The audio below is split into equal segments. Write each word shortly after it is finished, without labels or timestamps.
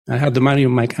I had the money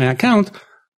on my account,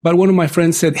 but one of my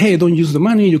friends said, hey, don't use the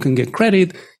money. You can get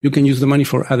credit. You can use the money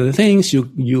for other things.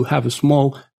 You have a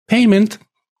small payment.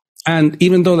 And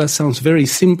even though that sounds very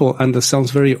simple and that sounds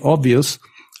very obvious,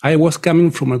 I was coming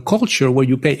from a culture where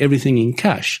you pay everything in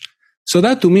cash. So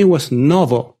that to me was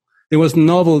novel. It was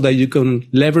novel that you can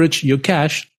leverage your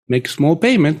cash, make a small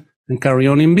payment, and carry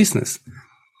on in business.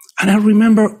 And I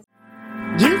remember...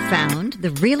 You found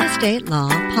the Real Estate Law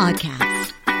Podcast.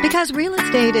 Because real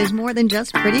estate is more than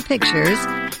just pretty pictures,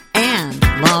 and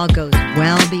law goes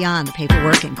well beyond the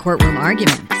paperwork and courtroom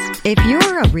arguments. If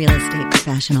you're a real estate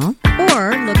professional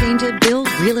or looking to build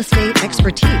real estate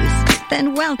expertise,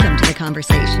 then welcome to the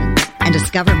conversation and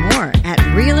discover more at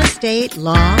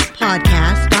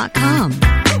realestatelawpodcast.com.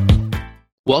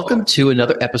 Welcome to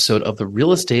another episode of the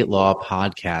Real Estate Law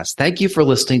Podcast. Thank you for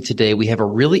listening today. We have a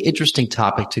really interesting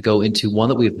topic to go into, one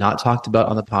that we have not talked about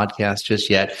on the podcast just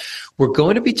yet. We're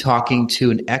going to be talking to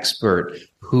an expert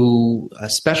who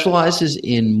specializes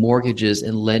in mortgages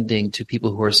and lending to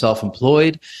people who are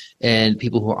self-employed and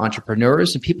people who are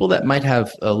entrepreneurs and people that might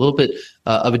have a little bit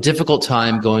of a difficult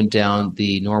time going down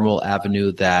the normal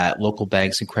avenue that local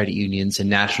banks and credit unions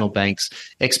and national banks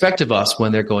expect of us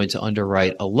when they're going to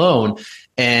underwrite a loan.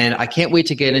 And I can't wait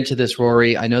to get into this,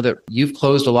 Rory. I know that you've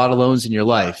closed a lot of loans in your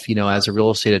life, as a real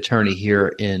estate attorney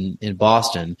here in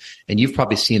Boston, and you've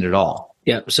probably seen it all.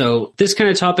 Yeah. So this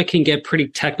kind of topic can get pretty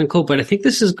technical, but I think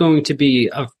this is going to be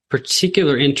of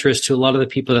particular interest to a lot of the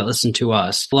people that listen to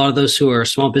us. A lot of those who are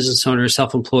small business owners,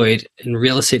 self-employed, and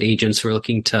real estate agents who are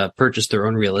looking to purchase their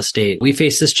own real estate. We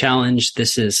face this challenge.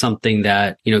 This is something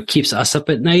that, keeps us up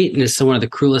at night. And it's one of the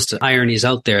cruelest ironies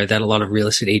out there that a lot of real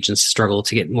estate agents struggle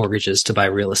to get mortgages to buy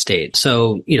real estate.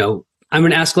 So, I'm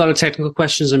going to ask a lot of technical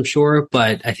questions, I'm sure,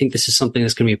 but I think this is something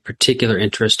that's going to be of particular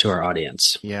interest to our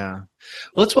audience. Yeah.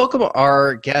 Well, let's welcome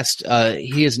our guest.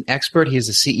 He is an expert. He is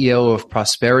the CEO of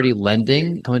Prosperity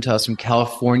Lending, coming to us from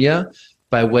California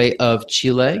by way of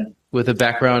Chile with a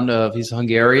background of he's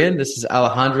Hungarian. This is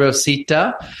Alejandro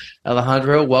Szita.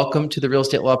 Alejandro, welcome to the Real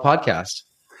Estate Law Podcast.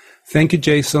 Thank you,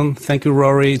 Jason. Thank you,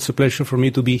 Rory. It's a pleasure for me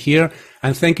to be here.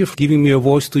 And thank you for giving me a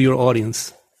voice to your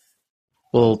audience.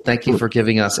 Well, thank you for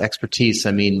giving us expertise.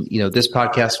 I mean, this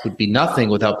podcast would be nothing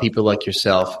without people like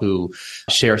yourself who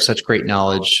share such great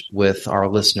knowledge with our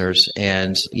listeners.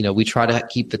 And, we try to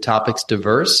keep the topics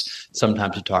diverse.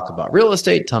 Sometimes we talk about real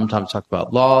estate, sometimes we talk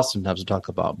about law, sometimes we talk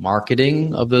about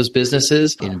marketing of those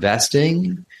businesses,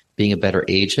 investing, being a better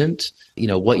agent.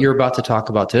 What you're about to talk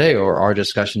about today, or our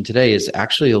discussion today, is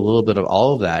actually a little bit of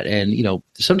all of that. And,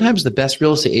 sometimes the best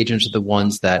real estate agents are the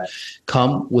ones that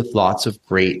come with lots of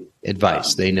great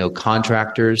advice. They know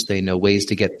contractors, they know ways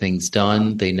to get things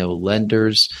done, they know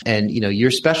lenders, and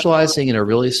you're specializing in a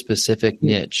really specific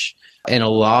niche. And a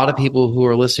lot of people who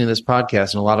are listening to this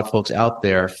podcast and a lot of folks out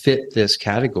there fit this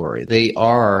category. They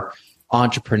are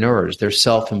entrepreneurs, they're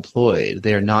self-employed,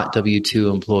 they're not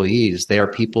W-2 employees. They are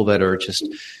people that are just,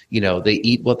 they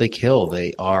eat what they kill.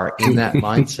 They are in that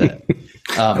mindset.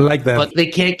 I like that. But they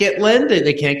can't get lending.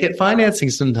 They can't get financing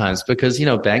sometimes because,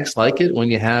 banks like it when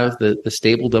you have the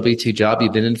stable W-2 job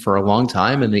you've been in for a long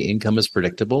time and the income is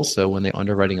predictable. So when they're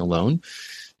underwriting a loan,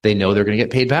 they know they're going to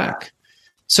get paid back.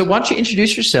 So why don't you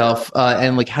introduce yourself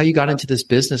and how you got into this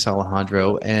business,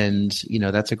 Alejandro? And,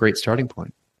 that's a great starting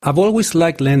point. I've always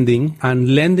liked lending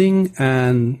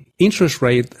and interest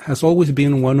rate has always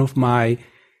been one of my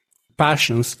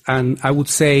passions. And I would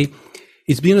say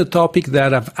it's been a topic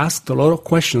that I've asked a lot of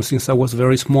questions since I was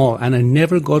very small, and I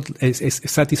never got a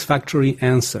satisfactory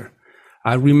answer.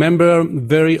 I remember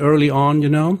very early on,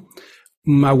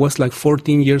 I was like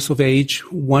 14 years of age.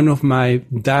 One of my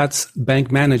dad's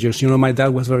bank managers, my dad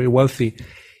was very wealthy.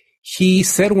 He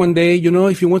said one day,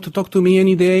 if you want to talk to me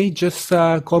any day, just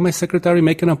call my secretary,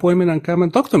 make an appointment, and come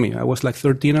and talk to me. I was like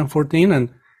 13 and 14, and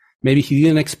maybe he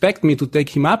didn't expect me to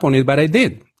take him up on it, but I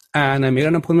did. And I made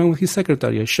an appointment with his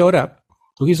secretary. I showed up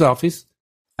to his office,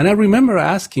 and I remember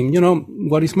asking,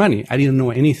 what is money? I didn't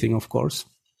know anything, of course.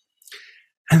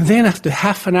 And then after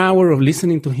half an hour of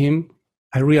listening to him,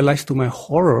 I realized to my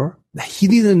horror that he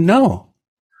didn't know.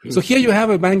 So here you have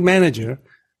a bank manager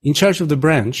in charge of the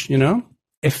branch,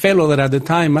 a fellow that at the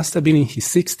time must have been in his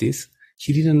 60s.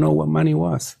 He didn't know what money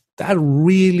was. That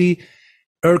really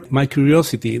irked my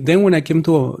curiosity. Then when I came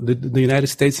to the United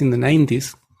States in the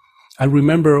 90s, I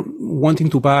remember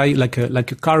wanting to buy like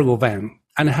a cargo van,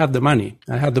 and I had the money.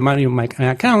 I had the money on my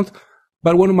account,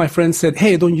 but one of my friends said,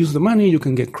 hey, don't use the money. You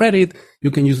can get credit.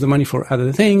 You can use the money for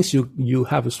other things. You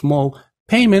have a small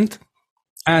payment.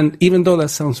 And even though that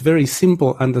sounds very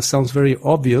simple and that sounds very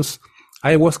obvious,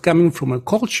 I was coming from a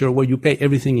culture where you pay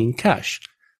everything in cash.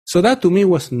 So that to me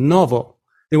was novel.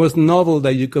 It was novel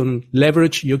that you can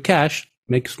leverage your cash,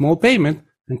 make a small payment,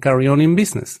 and carry on in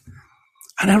business.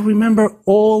 And I remember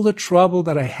all the trouble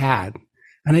that I had.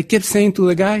 And I kept saying to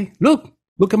the guy, look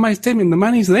at my statement. The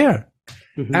money's there.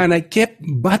 Mm-hmm. And I kept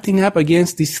butting up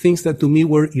against these things that to me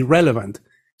were irrelevant.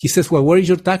 He says, well, where is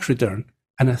your tax return?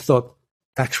 And I thought,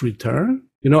 tax return?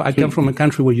 I come from a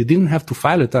country where you didn't have to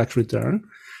file a tax return.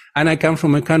 And I come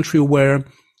from a country where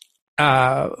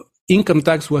income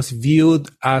tax was viewed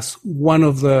as one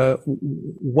of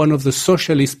the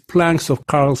socialist planks of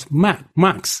Karl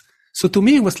Marx. So to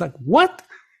me, it was like, what?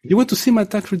 You want to see my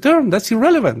tax return? That's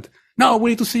irrelevant. No,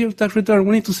 we need to see your tax return.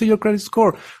 We need to see your credit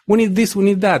score. We need this. We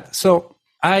need that. So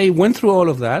I went through all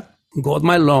of that, got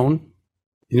my loan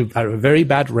at a very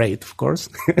bad rate, of course,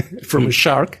 from a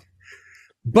shark.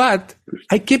 But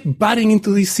I kept butting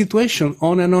into this situation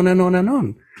on and on and on and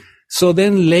on. So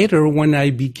then later, when I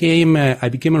became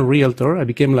a realtor, I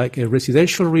became like a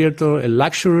residential realtor, a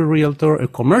luxury realtor, a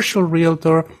commercial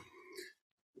realtor,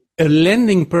 a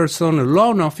lending person, a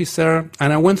loan officer,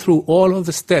 and I went through all of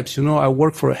the steps. I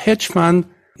worked for a hedge fund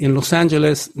in Los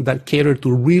Angeles that catered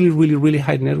to really, really, really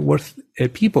high net worth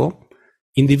people,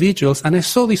 individuals, and I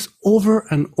saw this over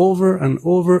and over and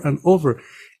over and over.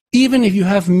 Even if you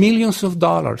have millions of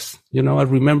dollars, I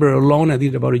remember a loan I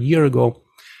did about a year ago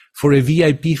for a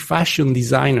VIP fashion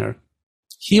designer.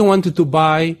 He wanted to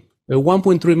buy a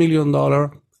 $1.3 million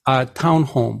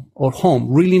townhome or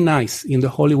home, really nice in the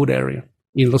Hollywood area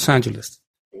in Los Angeles.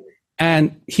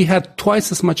 And he had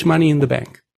twice as much money in the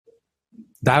bank.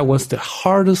 That was the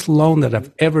hardest loan that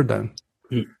I've ever done.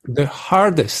 The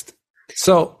hardest.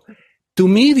 So to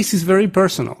me, this is very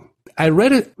personal. I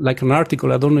read it like an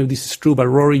article. I don't know if this is true, but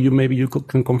Rory, you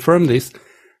can confirm this,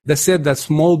 that said that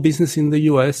small business in the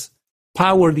U.S.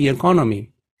 power the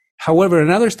economy. However,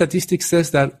 another statistic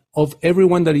says that of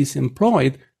everyone that is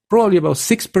employed, probably about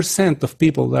 6% of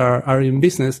people that are in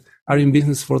business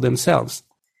for themselves.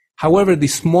 However, the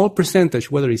small percentage,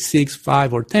 whether it's 6,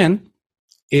 5, or 10,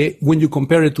 when you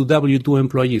compare it to W-2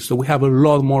 employees, so we have a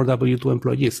lot more W-2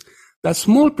 employees, that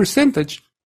small percentage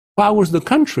powers the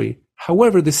country.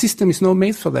 However, the system is not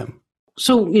made for them.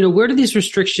 So, where do these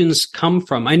restrictions come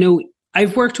from? I know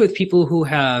I've worked with people who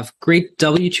have great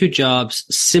W-2 jobs,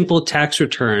 simple tax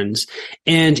returns,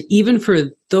 and even for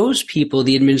those people,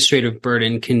 the administrative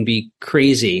burden can be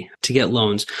crazy to get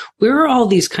loans. Where are all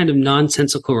these kind of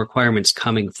nonsensical requirements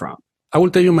coming from? I will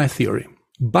tell you my theory.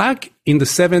 Back in the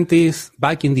 70s,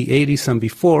 back in the 80s and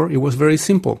before, it was very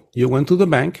simple. You went to the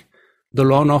bank, the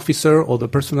loan officer or the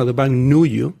person at the bank knew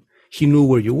you. He knew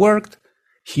where you worked.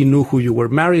 He knew who you were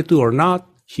married to or not.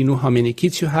 He knew how many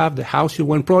kids you have, the house you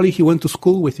went. Probably he went to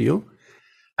school with you.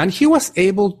 And he was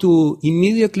able to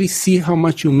immediately see how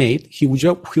much you made. He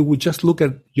would just look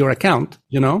at your account,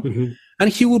 mm-hmm. and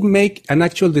he would make an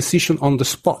actual decision on the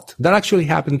spot. That actually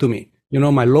happened to me.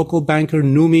 My local banker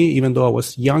knew me, even though I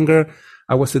was younger.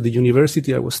 I was at the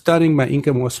university. I was studying. My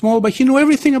income was small, but he knew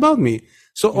everything about me.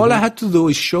 So mm-hmm. all I had to do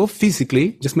is show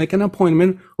physically, just make an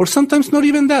appointment, or sometimes not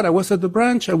even that. I was at the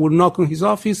branch. I would knock on his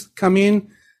office, come in,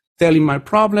 tell him my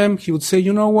problem. He would say,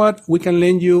 you know what? We can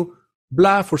lend you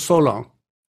blah for so long.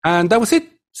 And that was it.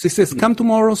 He says, come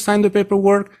tomorrow, sign the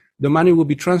paperwork. The money will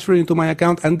be transferred into my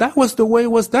account. And that was the way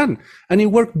it was done. And it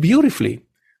worked beautifully.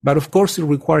 But of course, it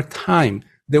required time.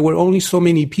 There were only so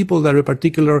many people that a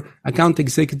particular account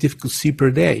executive could see per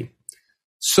day.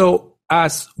 So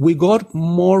as we got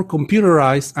more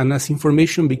computerized and as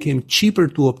information became cheaper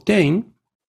to obtain,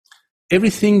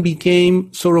 everything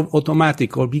became sort of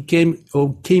automatic or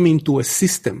came into a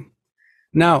system.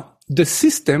 Now, the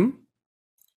system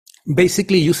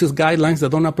basically uses guidelines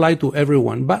that don't apply to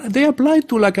everyone, but they apply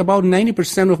to like about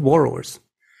 90% of borrowers.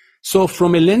 So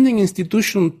from a lending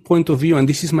institution point of view, and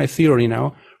this is my theory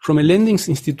now, from a lending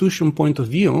institution point of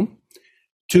view,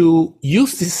 to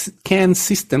use these canned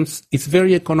systems, it's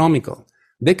very economical.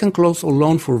 They can close a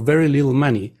loan for very little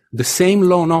money. The same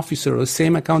loan officer or the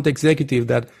same account executive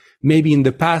that maybe in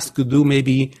the past could do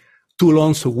maybe 2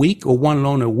 loans a week or 1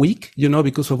 loan a week,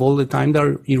 because of all the time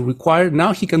that it required.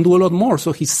 Now he can do a lot more.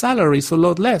 So his salary is a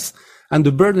lot less and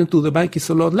the burden to the bank is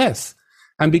a lot less.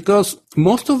 And because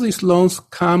most of these loans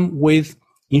come with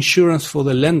insurance for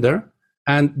the lender,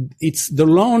 and the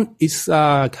loan is,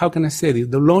 how can I say this?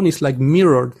 The loan is like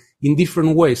mirrored in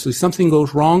different ways. So if something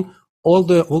goes wrong, all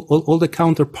the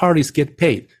counterparties get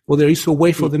paid, or there is a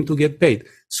way for them to get paid.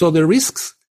 So the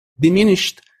risks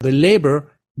diminished, the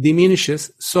labor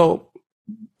diminishes. So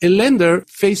a lender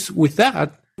faced with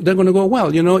that, they're going to go,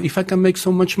 well, if I can make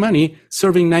so much money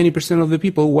serving 90% of the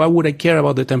people, why would I care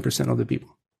about the 10% of the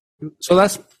people? So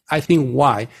that's, I think,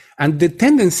 why. And the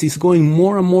tendency is going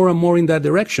more and more and more in that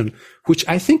direction, which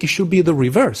I think it should be the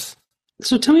reverse.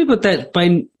 So tell me about that.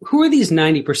 Who are these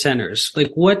 90%ers?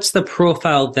 Like, what's the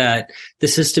profile that the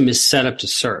system is set up to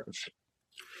serve?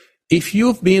 If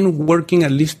you've been working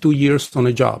at least 2 years on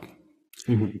a job,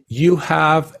 you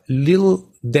have little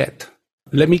debt.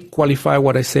 Let me qualify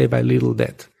what I say by little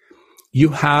debt. You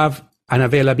have an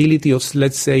availability of,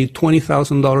 let's say,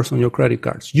 $20,000 on your credit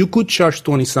cards. You could charge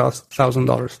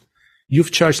 $20,000.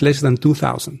 You've charged less than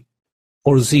 $2,000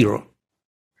 or zero.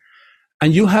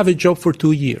 And you have a job for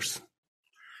 2 years.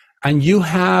 And you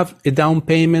have a down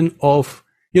payment of,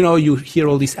 you hear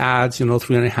all these ads,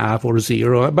 3.5 or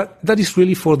 0, but that is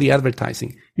really for the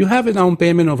advertising. You have a down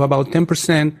payment of about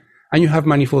 10% and you have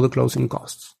money for the closing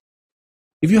costs.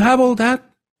 If you have all that,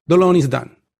 the loan is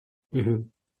done.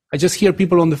 I just hear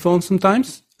people on the phone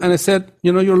sometimes and I said,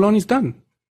 your loan is done.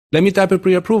 Let me type a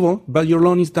pre-approval, but your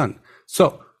loan is done.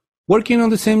 So working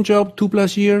on the same job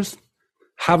 2+ years,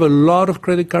 have a lot of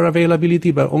credit card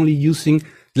availability, but only using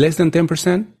less than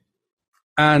 10%.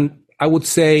 And I would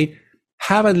say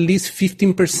have at least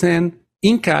 15%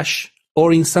 in cash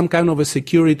or in some kind of a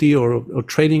security or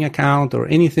trading account or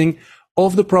anything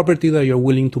of the property that you're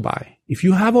willing to buy. If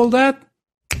you have all that,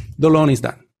 the loan is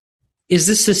done. Is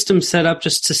this system set up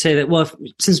just to say that, well,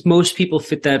 since most people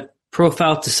fit that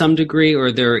profile to some degree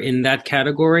or they're in that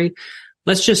category,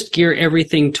 let's just gear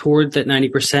everything toward that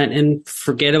 90% and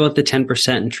forget about the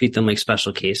 10% and treat them like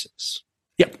special cases?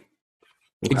 Yep,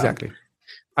 exactly.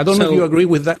 I don't know if you agree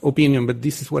with that opinion, but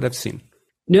this is what I've seen.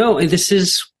 No, and this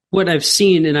is what I've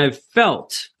seen and I've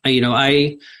felt.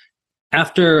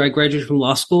 After I graduated from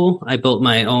law school, I built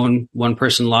my own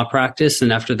one-person law practice.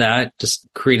 And after that, just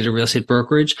created a real estate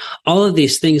brokerage. All of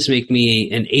these things make me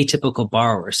an atypical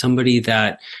borrower, somebody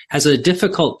that has a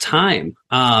difficult time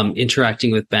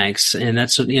interacting with banks. And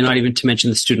that's, not even to mention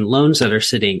the student loans that are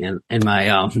sitting in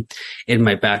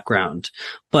my background.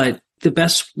 But the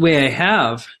best way I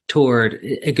have toward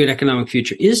a good economic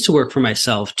future is to work for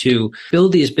myself, to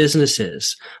build these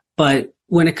businesses. But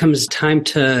when it comes time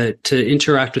to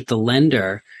interact with the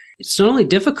lender, it's not only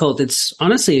difficult, it's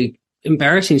honestly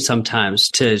embarrassing sometimes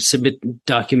to submit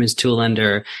documents to a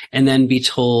lender and then be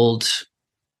told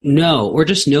no, or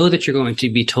just know that you're going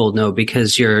to be told no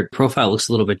because your profile looks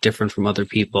a little bit different from other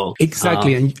people.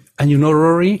 Exactly. And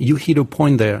Rory, you hit a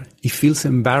point there. It feels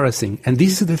embarrassing. And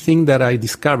this is the thing that I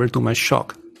discovered to my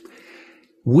shock.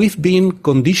 We've been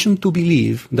conditioned to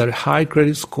believe that a high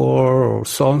credit score or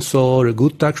so-and-so or a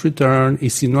good tax return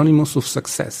is synonymous of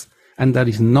success. And that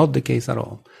is not the case at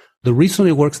all. The reason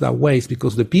it works that way is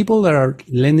because the people that are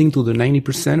lending to the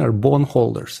 90% are bond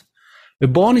holders. A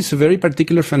bond is a very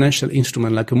particular financial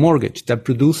instrument, like a mortgage, that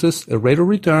produces a rate of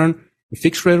return, a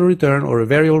fixed rate of return, or a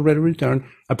variable rate of return,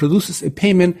 and produces a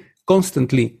payment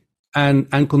constantly and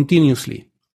continuously.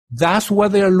 That's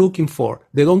what they are looking for.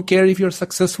 They don't care if you're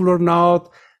successful or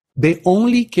not. They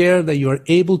only care that you are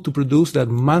able to produce that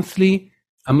monthly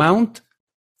amount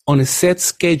on a set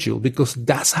schedule, because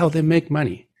that's how they make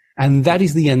money. And that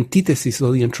is the antithesis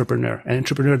of the entrepreneur. An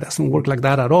entrepreneur doesn't work like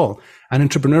that at all. An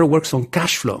entrepreneur works on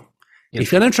cash flow. Yep.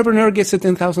 If an entrepreneur gets a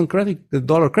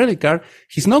 $10,000 credit card,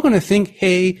 he's not going to think,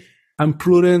 hey, I'm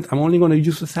prudent, I'm only going to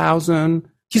use 1,000.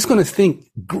 He's going to think,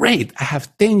 great, I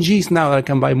have 10 G's now that I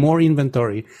can buy more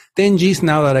inventory, 10 G's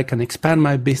now that I can expand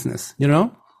my business,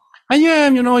 And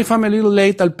if I'm a little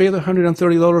late, I'll pay the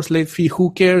 $130 late fee.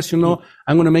 Who cares? I'm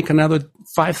going to make another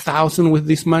 5,000 with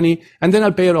this money, and then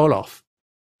I'll pay it all off.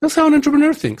 That's how an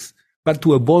entrepreneur thinks. But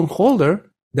to a bondholder,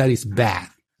 that is bad.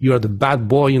 You are the bad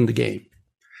boy in the game.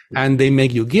 And they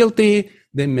make you guilty,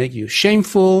 they make you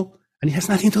shameful, and it has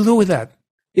nothing to do with that.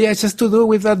 It has just to do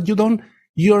with that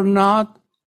you're not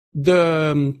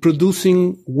the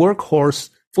producing workhorse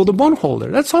for the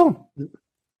bondholder. That's all.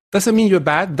 Doesn't mean you're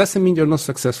bad, doesn't mean you're not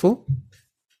successful.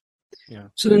 Yeah.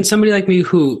 So then somebody like me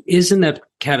who is in that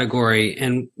category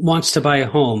and wants to buy a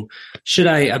home, should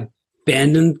I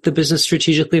abandon the business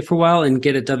strategically for a while and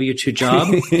get a W-2 job?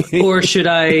 or should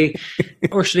I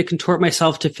contort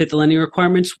myself to fit the lending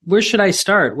requirements? Where should I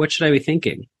start? What should I be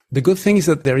thinking? The good thing is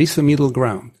that there is a middle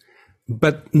ground,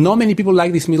 but not many people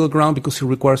like this middle ground because it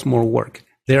requires more work.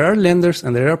 There are lenders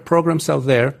and there are programs out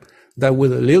there that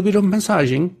with a little bit of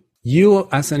massaging, you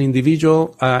as an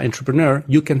individual entrepreneur,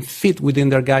 you can fit within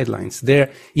their guidelines.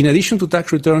 There, in addition to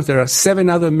tax returns, there are 7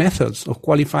 other methods of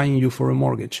qualifying you for a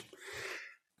mortgage.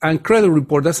 And credit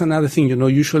report, that's another thing.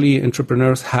 Usually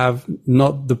entrepreneurs have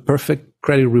not the perfect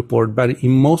credit report, but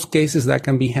in most cases that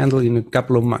can be handled in a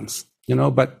couple of months,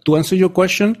 But to answer your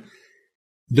question,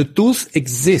 the tools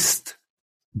exist,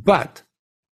 but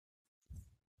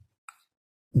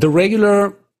the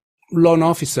regular loan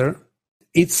officer,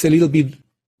 it's a little bit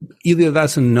either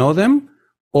doesn't know them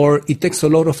or it takes a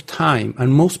lot of time.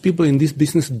 And most people in this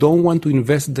business don't want to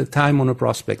invest the time on a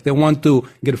prospect. They want to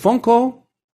get a phone call.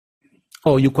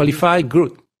 Oh, you qualify?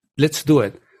 Good. Let's do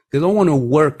it. They don't want to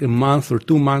work a month or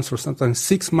 2 months or sometimes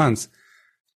 6 months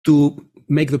to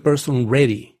make the person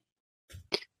ready.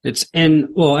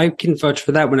 I can vouch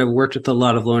for that when I've worked with a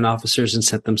lot of loan officers and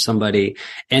sent them somebody.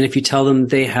 And if you tell them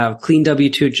they have clean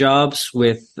W-2 jobs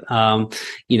with,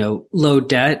 low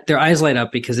debt, their eyes light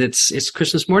up because it's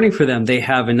Christmas morning for them. They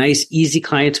have a nice, easy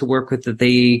client to work with that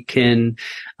they can,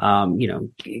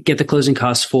 get the closing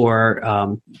costs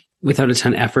for, without a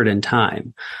ton of effort and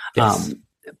time. Yes.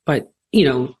 But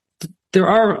there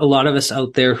are a lot of us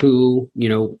out there who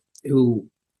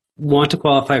want to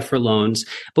qualify for loans,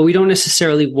 but we don't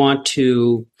necessarily want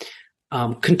to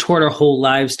contort our whole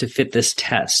lives to fit this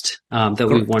test that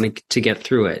we want to get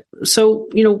through it. So,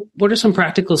 what are some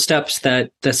practical steps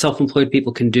that self-employed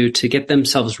people can do to get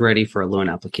themselves ready for a loan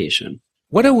application?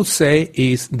 What I would say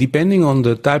is, depending on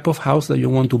the type of house that you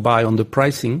want to buy, on the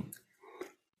pricing,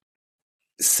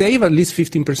 save at least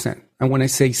 15%. And when I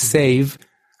say save,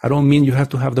 I don't mean you have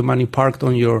to have the money parked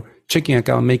on your checking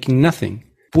account making nothing.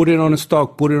 Put it on a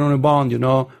stock, put it on a bond,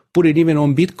 put it even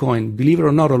on Bitcoin. Believe it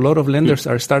or not, a lot of lenders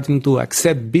are starting to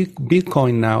accept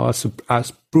Bitcoin now as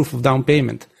proof of down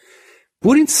payment.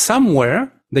 Put it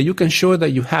somewhere that you can show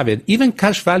that you have it. Even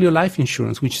cash value life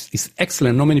insurance, which is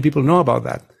excellent. Not many people know about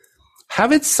that.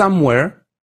 Have it somewhere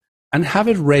and have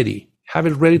it ready. Have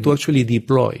it ready to actually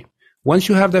deploy. Once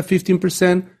you have that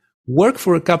 15%, work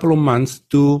for a couple of months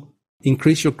to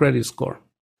increase your credit score.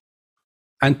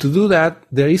 And to do that,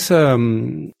 there is I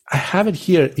have it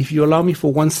here. If you allow me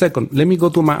for 1 second, let me go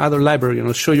to my other library and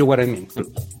I'll show you what I mean.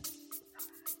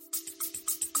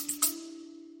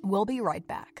 We'll be right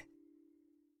back.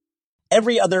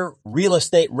 Every other real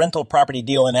estate rental property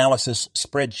deal analysis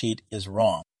spreadsheet is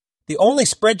wrong. The only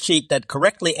spreadsheet that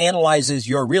correctly analyzes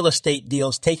your real estate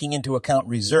deals taking into account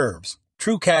reserves,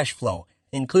 true cash flow,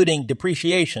 including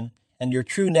depreciation, and your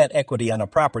true net equity on a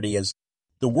property is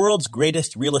the world's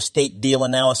greatest real estate deal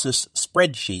analysis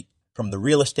spreadsheet from the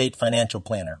Real Estate Financial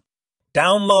Planner.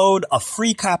 Download a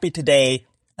free copy today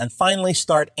and finally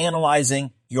start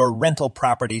analyzing your rental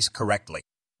properties correctly.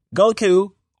 Go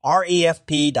to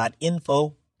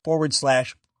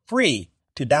refp.info/free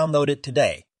to download it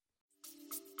today.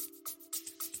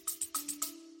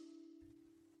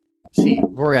 See,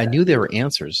 Rory, I knew there were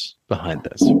answers behind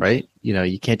this, right?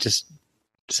 You can't just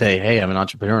say, hey, I'm an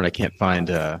entrepreneur and I can't find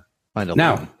a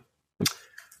now, loan.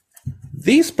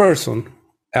 This person,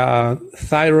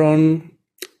 Thyron,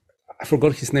 I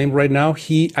forgot his name right now.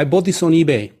 I bought this on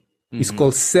eBay. Mm-hmm. It's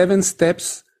called 7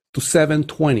 Steps to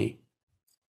 720.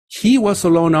 He was a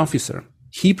loan officer.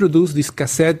 He produced this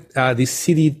cassette, this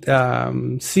CD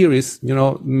series,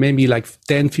 maybe like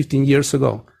 10, 15 years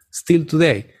ago. Still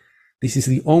today. This is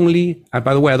the only,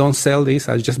 by the way, I don't sell this.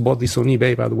 I just bought this on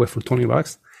eBay, by the way, for $20.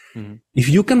 Mm-hmm. If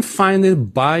you can find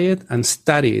it, buy it and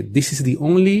study it. This is the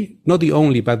only, not the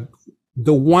only, but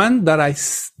the one that I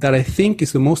think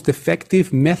is the most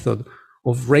effective method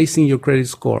of raising your credit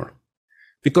score.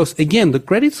 Because again, the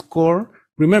credit score,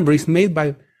 remember, is made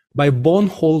by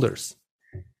bondholders.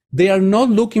 They are not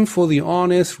looking for the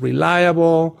honest,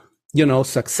 reliable,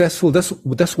 successful.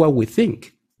 That's what we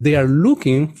think. They are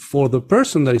looking for the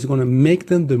person that is going to make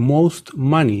them the most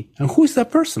money. And who is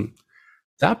that person?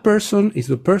 That person is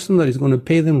the person that is going to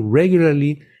pay them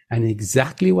regularly and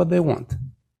exactly what they want.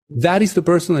 That is the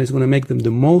person that is going to make them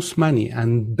the most money.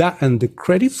 And the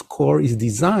credit score is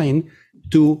designed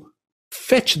to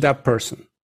fetch that person.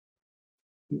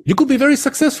 You could be very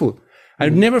successful. I'll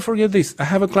never forget this. I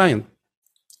have a client,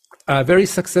 a very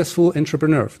successful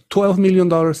entrepreneur, $12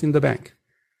 million in the bank,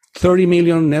 30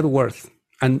 million net worth,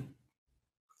 and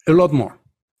a lot more.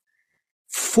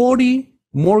 40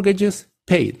 mortgages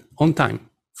paid on time.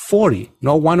 40,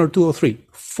 not 1 or 2 or 3,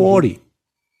 40. Mm-hmm.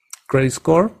 Credit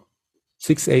score,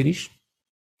 680-ish.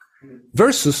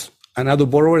 Versus another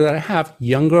borrower that I have,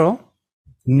 young girl,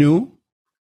 new,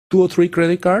 2 or 3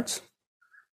 credit cards,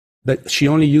 that she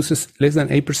only uses less than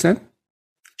 8%.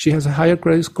 She has a higher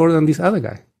credit score than this other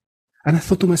guy. And I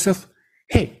thought to myself,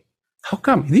 hey, how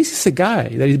come? This is a guy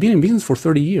that has been in business for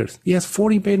 30 years. He has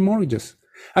 40 paid mortgages.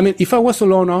 I mean, if I was a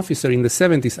loan officer in the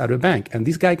 70s at a bank and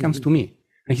this guy comes to me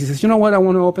and he says, you know what? I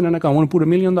want to open an account. I want to put $1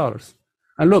 million.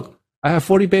 And look, I have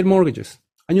 40 paid mortgages.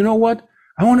 And you know what?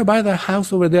 I want to buy that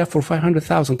house over there for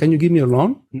 $500,000. Can you give me a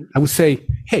loan? I would say,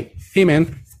 hey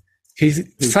man,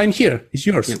 sign here. It's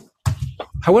yours. Yeah.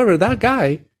 However, that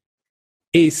guy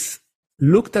is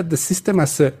looked at the system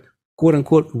as a quote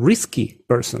unquote risky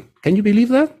person. Can you believe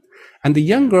that? And the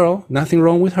young girl, nothing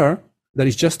wrong with her, that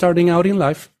is just starting out in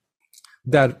life,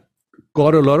 that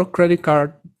got a lot of credit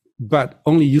card, but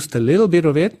only used a little bit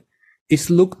of it, is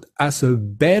looked as a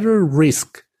better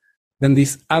risk than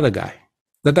this other guy.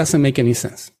 That doesn't make any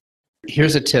sense.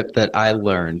 Here's a tip that I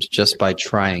learned just by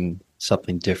trying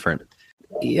something different.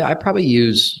 Yeah, I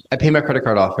pay my credit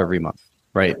card off every month,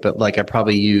 right? But like I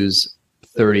probably use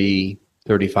 35%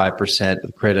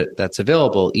 of credit that's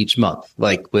available each month,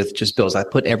 like with just bills. I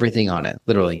put everything on it.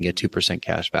 Literally, you can get 2%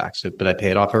 cash back. But I pay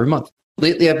it off every month.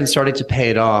 Lately, I've been starting to pay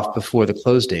it off before the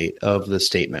close date of the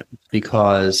statement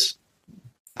because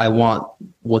I want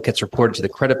what gets reported to the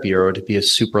credit bureau to be a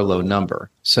super low number.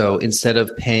 So instead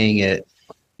of paying it,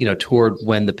 toward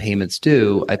when the payment's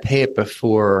due, I pay it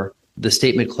before the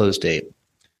statement close date.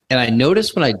 And I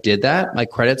noticed when I did that, my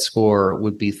credit score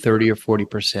would be 30 or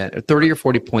 40%, or 30 or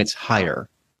 40 points higher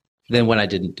than when I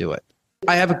didn't do it.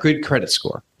 I have a good credit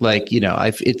score.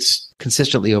 It's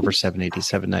consistently over 780,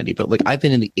 790, but I've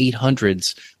been in the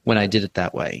 800s when I did it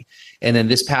that way. And then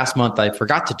this past month, I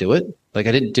forgot to do it. I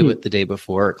didn't do it the day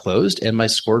before it closed, and my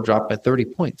score dropped by 30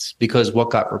 points because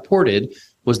what got reported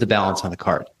was the balance on the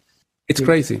card. It's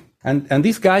crazy. And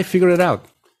this guy figured it out.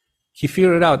 He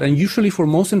figured it out. And usually for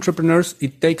most entrepreneurs,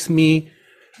 it takes me,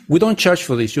 we don't charge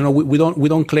for this. We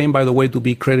don't claim, by the way, to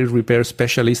be credit repair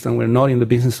specialists, and we're not in the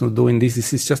business of doing this.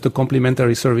 This is just a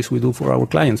complimentary service we do for our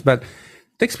clients. But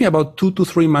it takes me about 2 to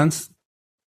 3 months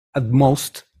at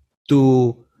most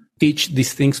to teach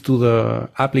these things to the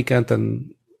applicant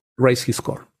and raise his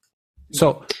score.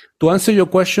 So to answer your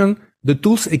question, the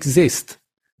tools exist.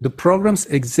 The programs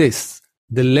exist.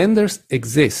 The lenders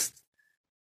exist.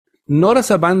 Not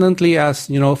as abundantly as,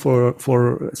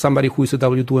 for somebody who is a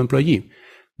W-2 employee,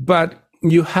 but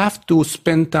you have to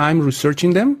spend time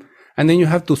researching them, and then you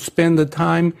have to spend the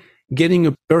time getting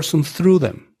a person through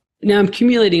them. Now I'm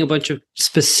accumulating a bunch of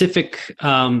specific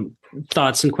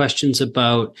thoughts and questions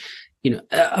about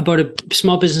a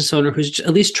small business owner who's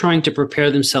at least trying to prepare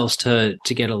themselves to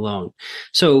get a loan.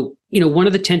 So, one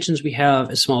of the tensions we have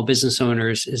as small business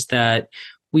owners is that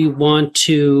we want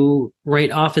to write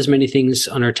off as many things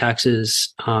on our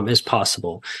taxes as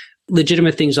possible,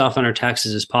 legitimate things off on our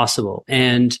taxes as possible.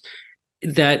 And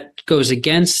that goes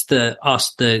against the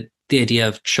idea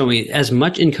of showing as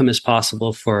much income as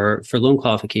possible for loan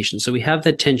qualification. So we have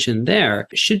that tension there.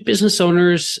 Should business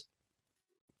owners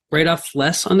write off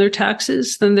less on their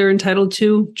taxes than they're entitled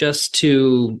to just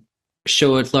to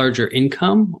show a larger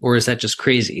income, or is that just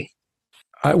crazy?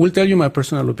 I will tell you my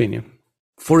personal opinion.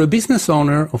 For a business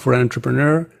owner or for an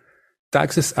entrepreneur,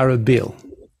 taxes are a bill.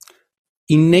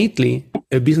 Innately,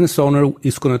 a business owner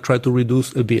is going to try to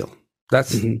reduce a bill.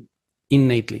 That's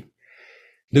innately.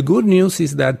 The good news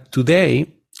is that today,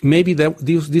 maybe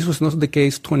this was not the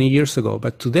case 20 years ago,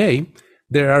 but today,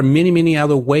 there are many, many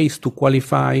other ways to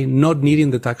qualify not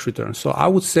needing the tax return. So I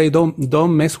would say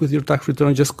don't mess with your tax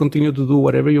return. Just continue to do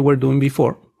whatever you were doing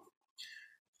before.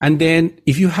 And then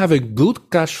if you have a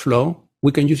good cash flow,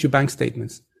 we can use your bank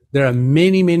statements. There are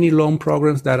many, many loan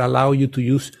programs that allow you to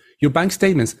use your bank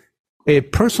statements,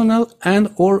 personal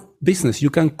and or business. You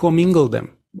can commingle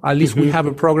them. At least we have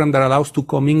a program that allows to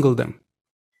commingle them.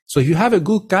 So if you have a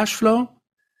good cash flow,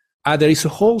 there is a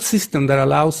whole system that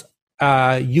allows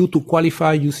you to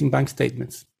qualify using bank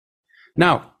statements.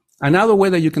 Now, another way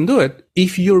that you can do it,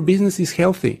 if your business is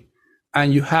healthy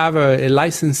and you have a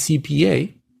licensed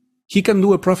CPA, he can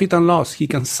do a profit and loss. He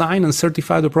can sign and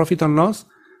certify the profit and loss.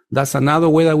 That's another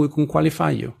way that we can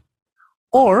qualify you.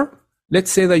 Or let's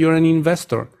say that you're an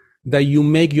investor, that you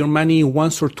make your money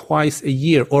once or twice a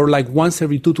year, or once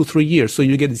every 2 to 3 years. So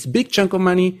you get this big chunk of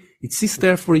money. It sits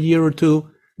there for a year or two.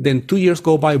 Then 2 years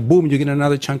go by, boom, you get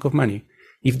another chunk of money.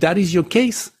 If that is your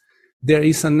case, there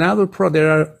is another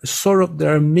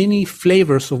there are many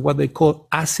flavors of what they call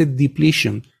asset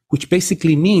depletion, which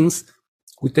basically means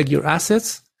we take your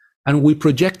assets and we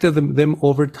projected them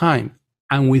over time.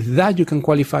 And with that, you can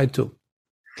qualify too.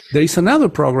 There is another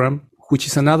program, which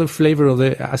is another flavor of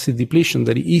the asset depletion,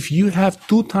 that if you have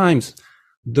 2 times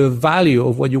the value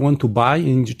of what you want to buy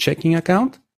in your checking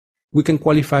account, we can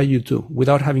qualify you too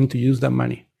without having to use that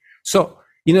money. So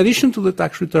in addition to the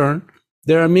tax return,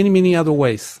 there are many, many other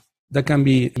ways that can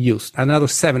be used. Another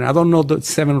 7. I don't know the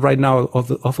 7 right now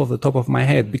off of the top of my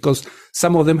head, because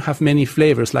some of them have many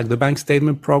flavors, like the bank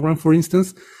statement program, for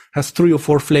instance, has 3 or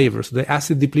 4 flavors. The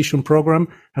asset depletion program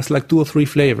has 2 or 3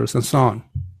 flavors, and so on.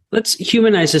 Let's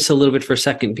humanize this a little bit for a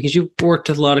second, because you've worked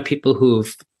with a lot of people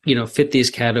who've, fit these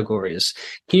categories.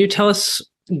 Can you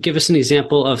give us an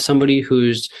example of somebody who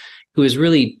is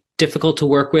really difficult to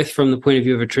work with from the point of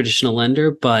view of a traditional lender,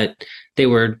 but they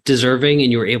were deserving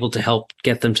and you were able to help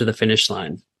get them to the finish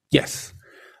line? Yes.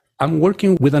 I'm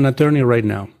working with an attorney right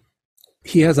now.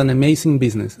 He has an amazing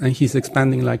business and he's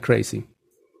expanding like crazy.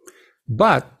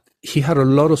 But he had a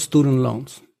lot of student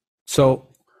loans. So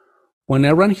when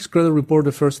I ran his credit report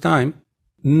the first time,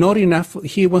 not enough.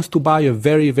 He wants to buy a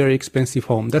very, very expensive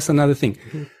home. That's another thing.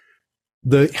 Mm-hmm.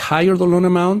 The higher the loan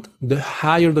amount, the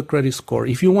higher the credit score.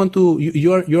 If you want to,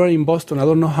 you're in Boston. I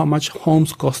don't know how much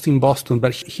homes cost in Boston,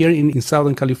 but here in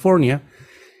Southern California,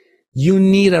 you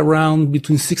need around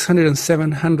between 600 and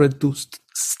 700 to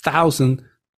 1,000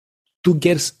 to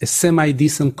get a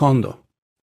semi-decent condo.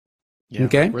 Yeah,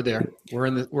 okay, we're there. We're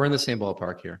in the same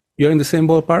ballpark here. You're in the same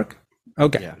ballpark?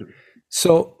 Okay. Yeah.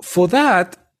 So for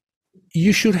that,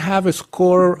 you should have a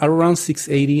score around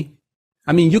 680.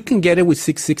 I mean, you can get it with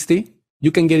 660.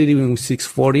 You can get it even with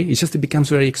 640. It just becomes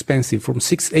very expensive. From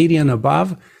 680 and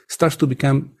above, starts to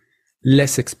become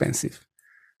less expensive.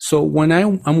 So when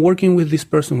I'm working with this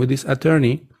person, with this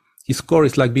attorney, his score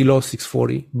is like below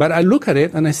 640. But I look at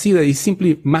it and I see that he's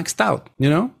simply maxed out,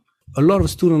 a lot of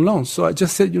student loans. So I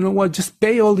just said, you know what, just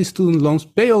pay all these student loans,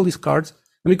 pay all these cards.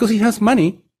 And because he has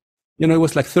money, it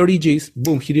was like 30 G's.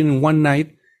 Boom, he did it in one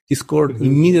night. His score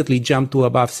immediately jumped to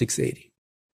above 680.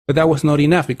 But that was not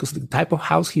enough because the type of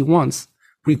house he wants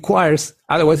requires,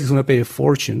 otherwise he's going to pay a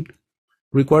fortune,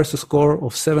 requires a score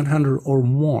of 700 or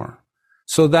more.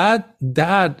 So that,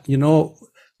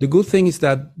 the good thing is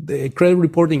that the credit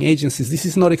reporting agencies, this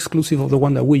is not exclusive of the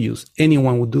one that we use.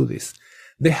 Anyone would do this.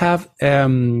 They have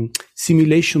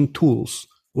simulation tools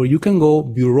where you can go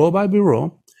bureau by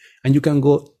bureau and you can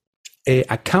go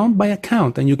account by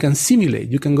account and you can simulate.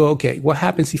 You can go, okay, what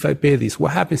happens if I pay this?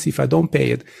 What happens if I don't pay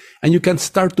it? And you can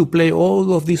start to play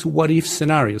all of these what if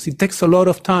scenarios. It takes a lot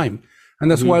of time.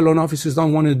 And that's why loan officers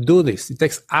don't want to do this. It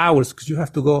takes hours because you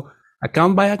have to go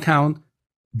account by account,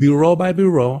 bureau by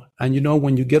bureau. And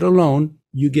when you get a loan,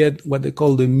 you get what they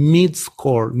call the mid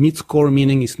score. Mid score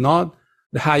meaning it's not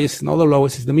the highest, not the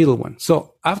lowest, it's the middle one.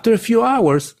 So after a few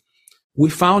hours,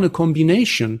 we found a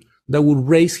combination that would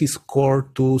raise his score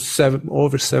to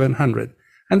over 700.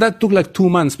 And that took like 2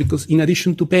 months because in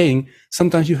addition to paying,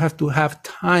 sometimes you have to have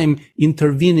time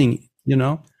intervening,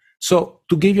 So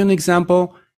to give you an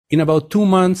example, in about 2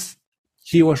 months,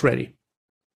 he was ready.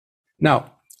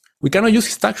 Now, we cannot use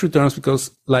his tax returns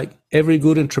because like every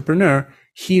good entrepreneur,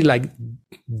 he like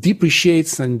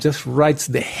depreciates and just writes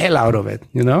the hell out of it,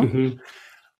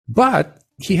 But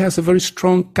he has a very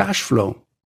strong cash flow.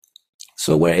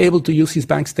 So we're able to use his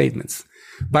bank statements.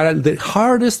 But the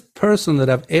hardest person that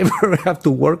I've ever had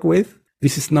to work with,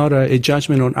 this is not a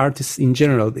judgment on artists in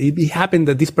general. It happened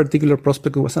that this particular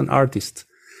prospect was an artist.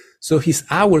 So his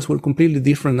hours were completely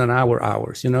different than our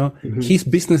hours, His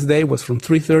business day was from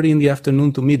 3:30 in the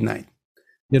afternoon to midnight,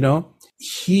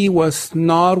 He was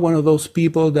not one of those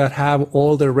people that have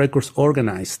all their records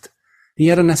organized. He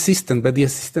had an assistant, but the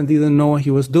assistant didn't know what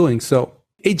he was doing. So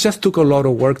it just took a lot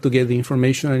of work to get the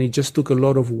information, and it just took a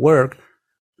lot of work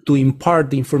to impart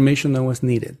the information that was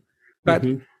needed. But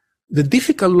the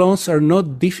difficult loans are not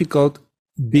difficult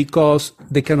because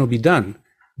they cannot be done.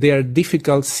 They are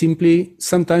difficult simply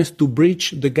sometimes to bridge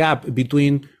the gap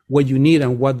between what you need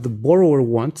and what the borrower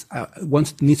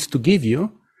needs to give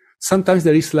you. Sometimes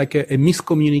there is like a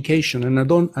miscommunication, and I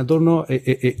don't know,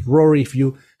 Rory, if you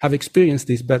have experienced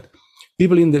this, but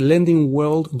people in the lending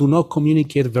world do not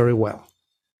communicate very well.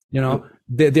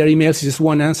 Their emails is just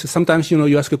one answer. Sometimes,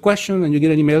 you ask a question and you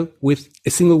get an email with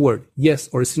a single word, yes,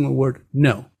 or a single word,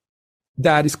 no.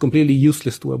 That is completely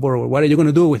useless to a borrower. What are you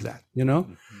going to do with that?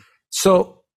 So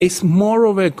it's more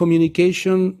of a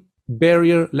communication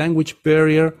barrier, language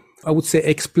barrier. I would say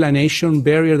explanation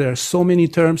barrier. There are so many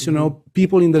terms,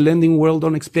 people in the lending world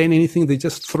don't explain anything. They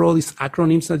just throw these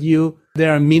acronyms at you. They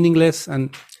are meaningless. And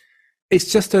it's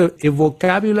just a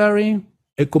vocabulary,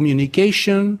 a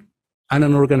communication, and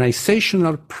an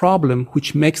organizational problem,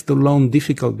 which makes the loan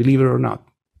difficult, believe it or not.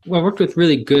 Well, I worked with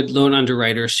really good loan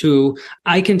underwriters who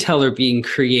I can tell are being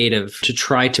creative to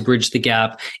try to bridge the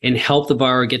gap and help the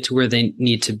borrower get to where they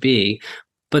need to be.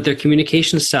 But their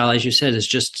communication style, as you said, is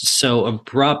just so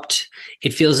abrupt.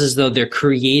 It feels as though they're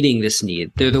creating this need.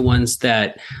 They're the ones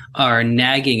that are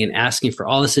nagging and asking for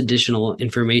all this additional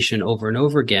information over and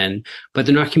over again, but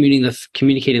they're not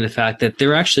communicating the fact that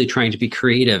they're actually trying to be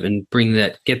creative and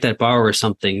get that borrower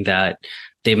something that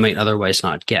they might otherwise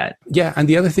not get. Yeah, and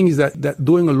the other thing is that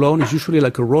doing a loan is usually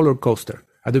like a roller coaster.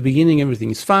 At the beginning,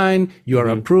 everything is fine. You are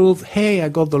approved. Hey, I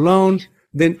got the loan.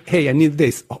 Then, hey, I need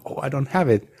this. Oh, I don't have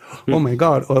it. Oh my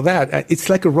God, or that. It's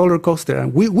like a roller coaster.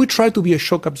 And we try to be a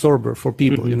shock absorber for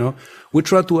people, We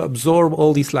try to absorb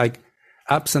all these like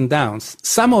ups and downs.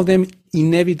 Some of them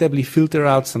inevitably filter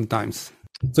out sometimes.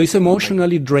 So it's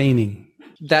emotionally draining.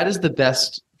 That is the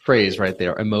best phrase right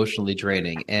there, emotionally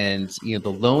draining. And,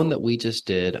 the loan that we just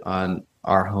did on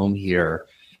our home here,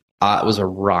 it was a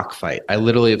rock fight. I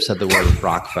literally have said the word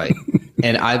rock fight.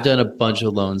 And I've done a bunch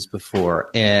of loans before,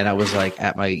 and I was like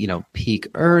at my, peak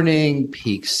earning,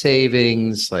 peak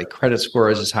savings, like credit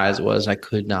score is as high as it was. I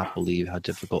could not believe how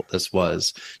difficult this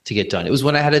was to get done. It was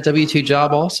when I had a W-2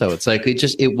 job also. It's like,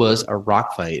 it was a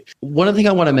rock fight. One thing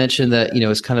I want to mention that,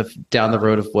 is kind of down the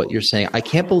road of what you're saying. I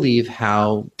can't believe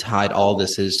how tied all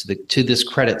this is to this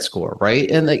credit score, right?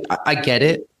 And like, I get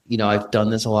it. I've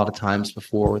done this a lot of times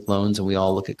before with loans, and we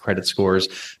all look at credit scores.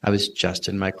 I was just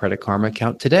in my Credit Karma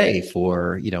account today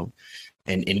for,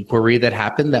 an inquiry that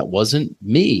happened that wasn't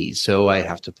me. So I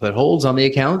have to put holds on the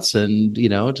accounts and,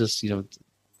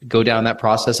 go down that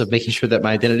process of making sure that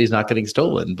my identity is not getting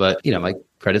stolen. But, my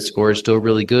credit score is still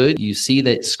really good. You see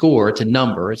that score, it's a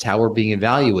number, it's how we're being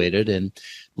evaluated, and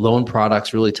loan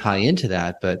products really tie into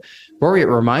that. But Rory, it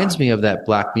reminds me of that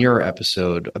Black Mirror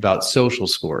episode about social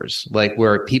scores, like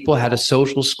where people had a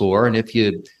social score, and if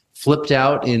you flipped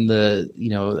out in the,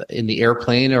 in the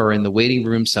airplane or in the waiting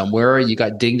room somewhere, you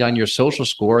got dinged on your social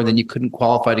score, and then you couldn't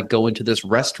qualify to go into this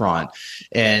restaurant.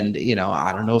 And,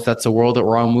 I don't know if that's the world that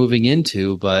we're all moving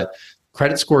into, but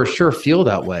credit scores sure feel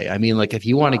that way. I mean, like if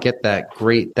you want to get that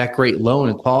great loan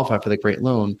and qualify for the great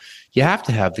loan, you have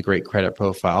to have the great credit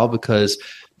profile, because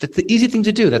that's the easy thing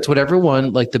to do. That's what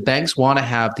everyone, like the banks want to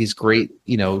have these great,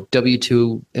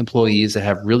 W-2 employees that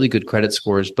have really good credit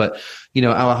scores. But,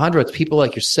 Alejandro, it's people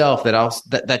like yourself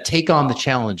that take on the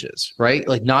challenges, right?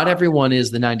 Like not everyone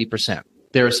is the 90%.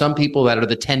 There are some people that are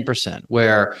the 10%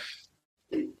 where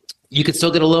you could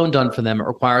still get a loan done for them. It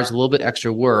requires a little bit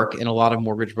extra work, and a lot of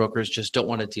mortgage brokers just don't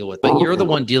want to deal with it. But you're the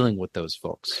one dealing with those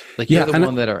folks. Like you're the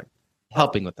one that are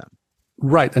helping with them.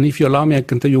 Right. And if you allow me, I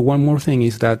can tell you one more thing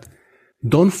is that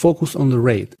don't focus on the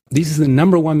rate. This is the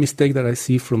number one mistake that I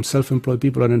see from self-employed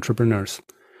people and entrepreneurs.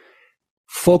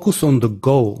 Focus on the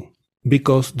goal,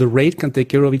 because the rate can take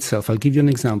care of itself. I'll give you an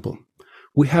example.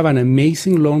 We have an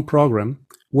amazing loan program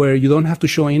where you don't have to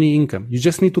show any income. You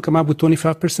just need to come up with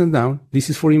 25% down.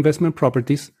 This is for investment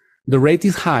properties. The rate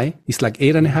is high. It's like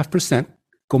 8.5%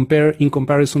 in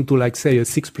comparison to like say a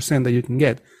 6% that you can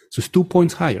get. So it's 2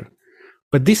 points higher.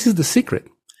 But this is the secret.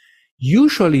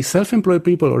 Usually self-employed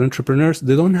people or entrepreneurs,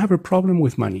 they don't have a problem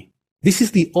with money. This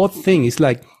is the odd thing. It's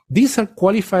like these are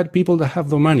qualified people that have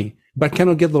the money but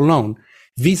cannot get the loan,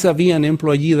 vis-a-vis an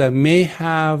employee that may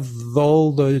have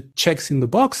all the checks in the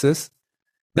boxes,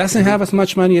 doesn't have as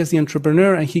much money as the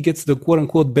entrepreneur, and he gets the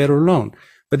quote-unquote better loan.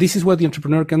 But this is what the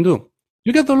entrepreneur can do.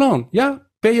 You get the loan. Yeah,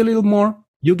 pay a little more.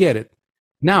 You get it.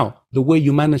 Now, the way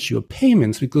you manage your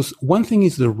payments, because one thing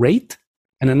is the rate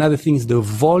and another thing is the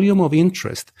volume of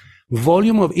interest.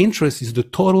 Volume of interest is the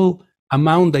total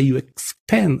amount that you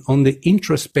expend on the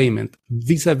interest payment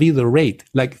vis-a-vis the rate.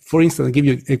 Like, for instance, I'll give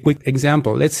you a quick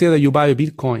example. Let's say that you buy a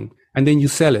Bitcoin and then you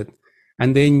sell it,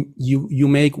 and then you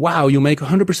make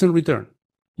 100% return.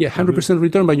 Yeah, 100%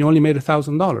 return, but you only made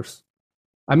 $1,000.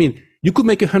 I mean, you could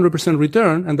make 100%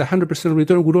 return, and the 100%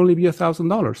 return would only be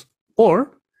 $1,000.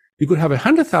 Or you could have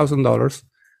 $100,000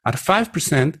 at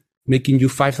 5%, making you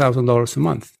 $5,000 a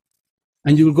month.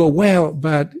 And you'll go, well,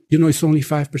 but it's only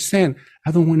 5%.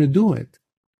 I don't want to do it.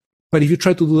 But if you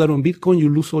try to do that on Bitcoin, you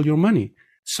lose all your money.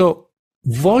 So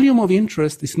volume of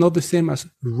interest is not the same as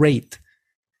rate.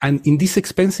 And in this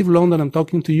expensive loan that I'm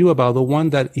talking to you about, the one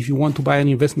that if you want to buy an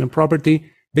investment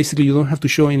property, basically you don't have to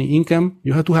show any income.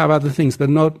 You have to have other things, but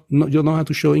you don't have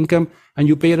to show income, and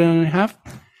you pay 8.5.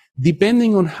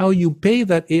 Depending on how you pay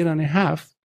that 8.5,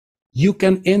 you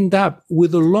can end up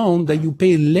with a loan that you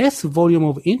pay less volume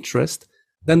of interest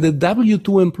than the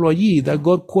W-2 employee that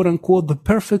got quote unquote the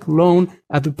perfect loan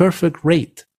at the perfect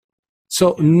rate.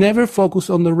 So never focus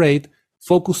on the rate,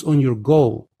 focus on your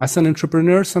goal. As an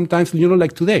entrepreneur, sometimes,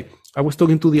 like today, I was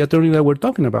talking to the attorney that we're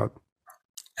talking about.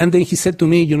 And then he said to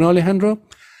me, Alejandro,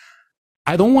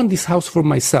 I don't want this house for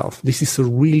myself. This is a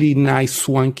really nice,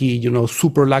 swanky,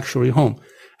 super luxury home.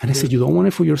 And I said, you don't want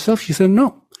it for yourself? She said,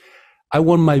 no, I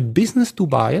want my business to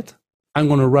buy it. I'm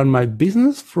going to run my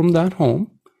business from that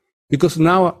home, because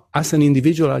now as an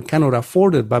individual, I cannot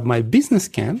afford it, but my business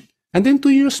can. And then 2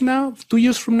 years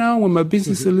from now, when my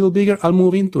business is a little bigger, I'll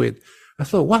move into it. I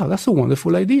thought, wow, that's a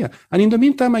wonderful idea. And in the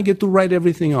meantime, I get to write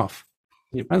everything off.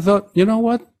 Yep. I thought, you know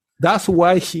what? That's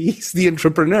why he's the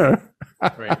entrepreneur.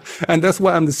 Right. And that's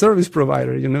why I'm the service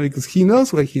provider, because he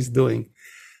knows what he's doing.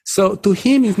 So to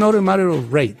him, it's not a matter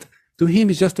of rate. To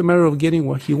him, it's just a matter of getting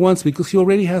what he wants, because he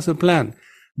already has a plan.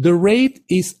 The rate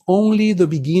is only the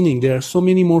beginning. There are so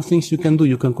many more things you can do.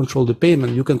 You can control the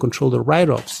payment. You can control the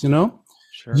write-offs,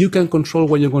 Sure. You can control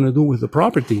what you're going to do with the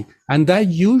property. And that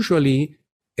usually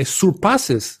it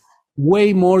surpasses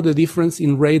way more the difference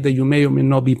in rate that you may or may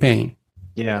not be paying.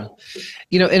 Yeah.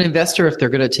 An investor, if they're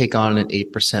going to take on an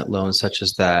 8% loan such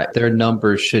as that, their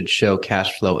numbers should show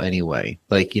cash flow anyway.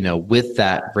 With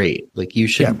that rate, you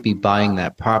shouldn't be buying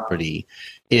that property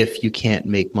if you can't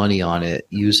make money on it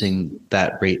using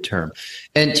that rate term.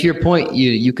 And to your point,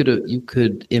 you could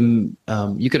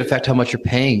affect how much you're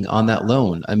paying on that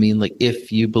loan. I mean, if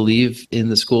you believe in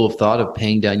the school of thought of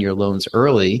paying down your loans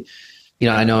early,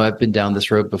 I know I've been down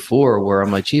this road before where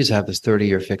I'm like, geez, I have this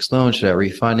 30-year fixed loan. Should I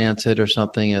refinance it or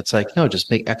something? And it's like, no, just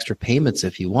make extra payments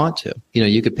if you want to.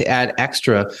 You could add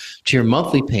extra to your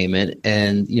monthly payment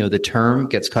and, the term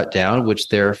gets cut down, which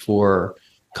therefore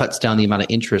cuts down the amount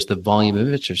of interest, the volume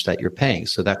of interest that you're paying.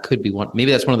 So that could be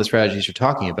maybe that's one of the strategies you're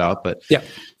talking about. But yeah.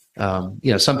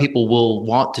 Some people will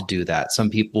want to do that.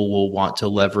 Some people will want to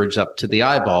leverage up to the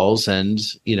eyeballs and,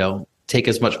 take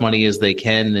as much money as they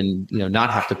can and, not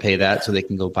have to pay that so they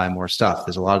can go buy more stuff.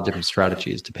 There's a lot of different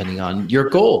strategies depending on your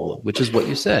goal, which is what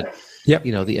you said,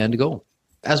 the end goal.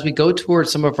 As we go towards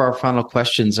some of our final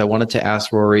questions, I wanted to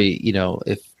ask Rory,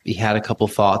 if he had a couple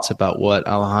thoughts about what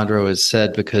Alejandro has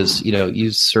said, because,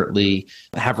 you certainly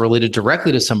have related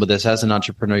directly to some of this as an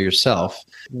entrepreneur yourself.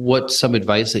 What's some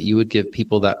advice that you would give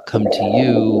people that come to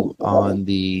you on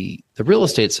the real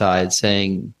estate side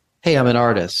saying, hey, I'm an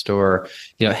artist, or,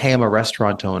 hey, I'm a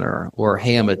restaurant owner, or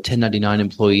hey, I'm a 1099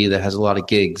 employee that has a lot of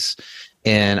gigs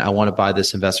and I want to buy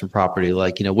this investment property.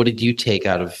 What did you take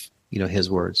out of, his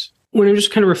words? When I'm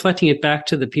just kind of reflecting it back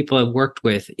to the people I've worked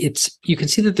with, you can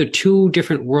see that they're two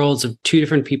different worlds of two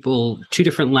different people, two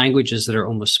different languages that are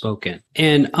almost spoken.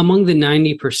 And among the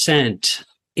 90%,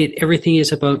 everything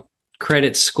is about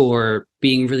credit score,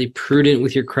 being really prudent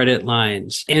with your credit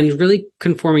lines and really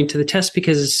conforming to the test,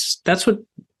 because that's what,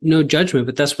 no judgment,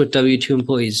 but that's what W-2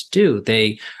 employees do.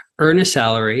 They earn a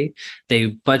salary, they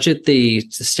budget the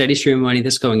steady stream of money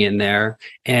that's going in there,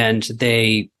 and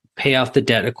they pay off the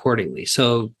debt accordingly.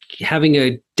 So having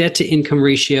a debt to income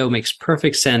ratio makes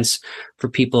perfect sense for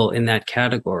people in that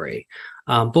category.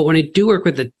 But when I do work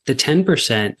with the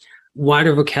 10%,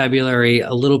 wider vocabulary,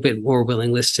 a little bit more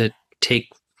willingness to take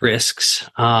risks,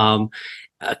 kind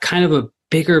of a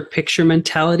bigger picture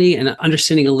mentality, and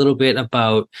understanding a little bit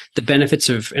about the benefits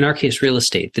of, in our case, real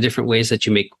estate, the different ways that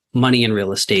you make money in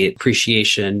real estate,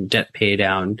 appreciation, debt pay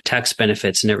down, tax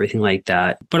benefits, and everything like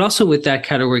that. But also with that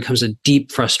category comes a deep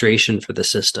frustration for the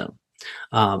system,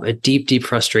 a deep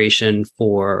frustration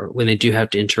for when they do have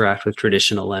to interact with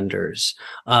traditional lenders,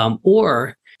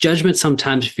 or judgment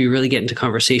sometimes if you really get into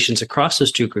conversations across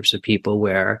those two groups of people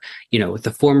where, with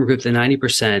the former group, the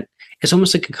 90%, it's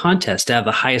almost like a contest to have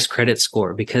the highest credit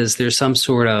score, because there's some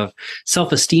sort of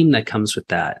self-esteem that comes with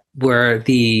that, where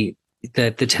the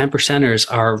 10%ers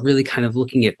are really kind of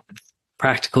looking at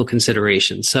practical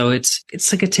considerations. So it's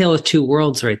like a tale of two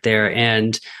worlds right there.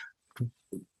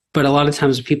 But a lot of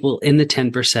times people in the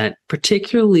 10%,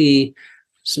 particularly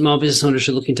small business owners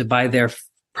who are looking to buy their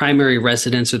primary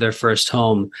residence or their first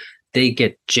home, they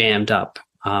get jammed up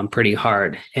pretty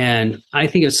hard. And I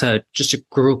think it's just a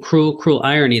cruel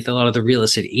irony that a lot of the real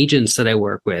estate agents that I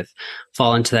work with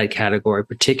fall into that category,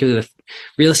 particularly the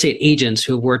real estate agents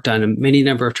who have worked on a many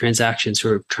number of transactions,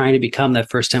 who are trying to become that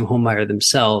first-time home buyer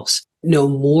themselves, know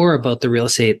more about the real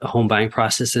estate home buying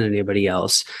process than anybody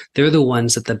else. They're the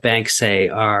ones that the banks say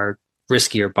are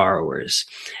riskier borrowers.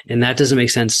 And that doesn't make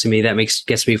sense to me. That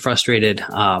gets me frustrated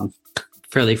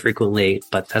fairly frequently,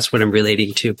 but that's what I'm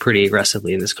relating to pretty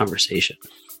aggressively in this conversation.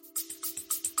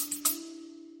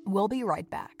 We'll be right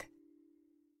back.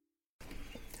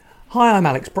 Hi, I'm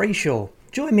Alex Brayshaw.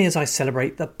 Join me as I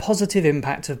celebrate the positive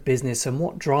impact of business and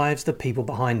what drives the people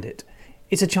behind it.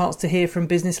 It's a chance to hear from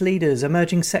business leaders,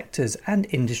 emerging sectors, and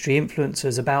industry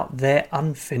influencers about their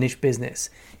unfinished business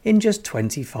in just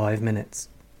 25 minutes.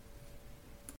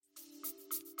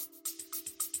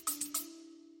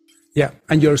 Yeah,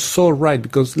 and you're so right,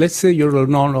 because let's say you're a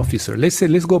loan officer. Let's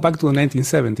go back to the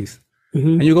 1970s,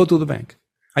 and you go to the bank,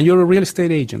 and you're a real estate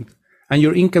agent, and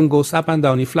your income goes up and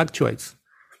down, it fluctuates.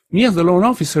 Me as the loan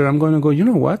officer, I'm going to go, you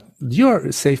know what? You're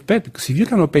a safe bet, because if you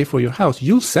cannot pay for your house,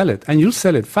 you'll sell it, and you'll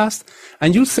sell it fast,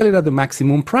 and you'll sell it at the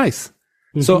maximum price.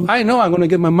 So I know I'm going to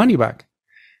get my money back.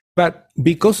 But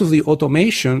because of the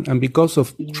automation and because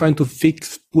of trying to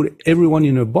put everyone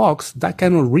in a box, that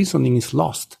kind of reasoning is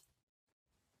lost.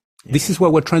 Yeah. This is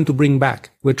what we're trying to bring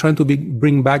back. We're trying to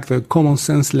bring back the common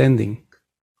sense lending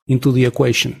into the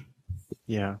equation.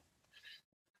 Yeah.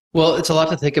 Well, it's a lot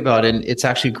to think about, and it's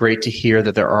actually great to hear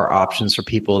that there are options for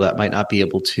people that might not be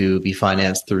able to be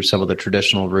financed through some of the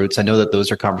traditional routes. I know that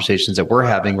those are conversations that we're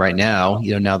having right now,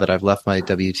 now that I've left my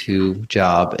W-2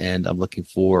 job and I'm looking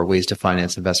for ways to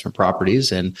finance investment properties.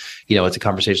 And, it's a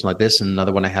conversation like this and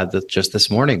another one I had just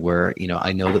this morning where,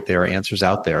 I know that there are answers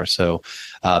out there. So,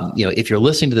 if you're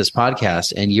listening to this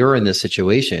podcast and you're in this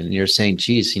situation and you're saying,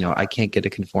 geez, I can't get a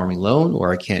conforming loan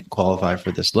or I can't qualify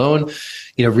for this loan,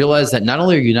 realize that not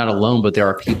only are you not alone, but there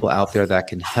are people out there that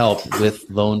can help with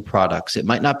loan products. It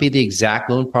might not be the exact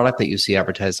loan product that you see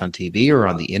advertised on TV or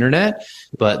on the internet,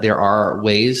 but there are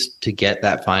ways to get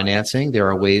that financing. There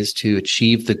are ways to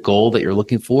achieve the goal that you're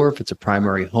looking for, if it's a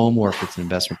primary home or if it's an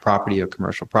investment property or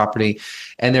commercial property.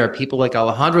 And there are people like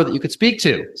Alejandro that you could speak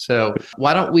to. So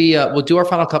why don't we'll do our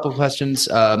final couple of questions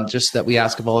just that we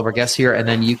ask of all of our guests here, and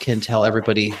then you can tell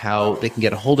everybody how they can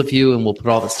get a hold of you, and we'll put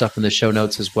all that stuff in the show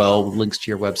notes as well, links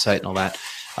to your website and all that,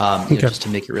 just to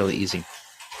make it really easy.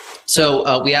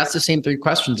 So we ask the same 3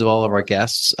 questions of all of our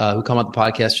guests who come on the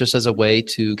podcast just as a way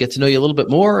to get to know you a little bit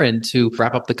more and to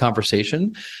wrap up the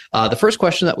conversation. The first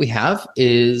question that we have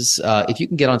is if you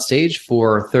can get on stage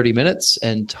for 30 minutes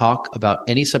and talk about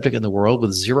any subject in the world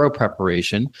with zero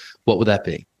preparation, what would that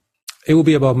be? It will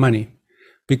be about money,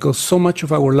 because so much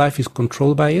of our life is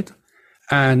controlled by it,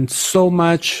 and so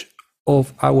much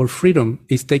of our freedom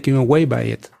is taken away by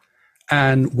it.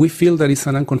 And we feel that it's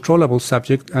an uncontrollable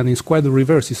subject, and it's quite the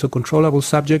reverse. It's a controllable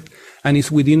subject, and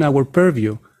it's within our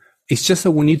purview. It's just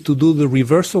that we need to do the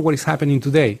reverse of what is happening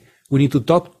today. We need to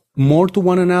talk more to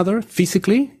one another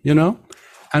physically,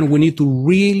 and we need to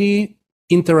really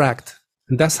interact.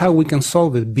 And that's how we can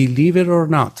solve it, believe it or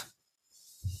not.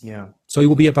 Yeah. So it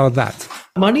will be about that.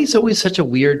 Money is always such a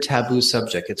weird taboo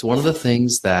subject. It's one of the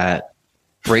things that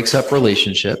breaks up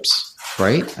relationships,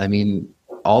 right? I mean,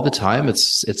 all the time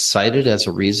it's cited as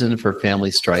a reason for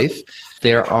family strife.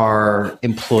 There are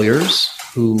employers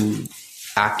who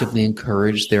actively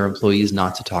encourage their employees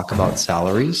not to talk about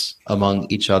salaries among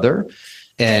each other.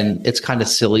 And it's kind of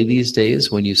silly these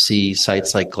days when you see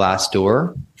sites like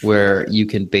Glassdoor, where you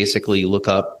can basically look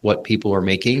up what people are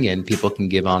making and people can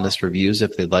give honest reviews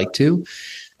if they'd like to.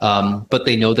 But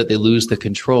they know that they lose the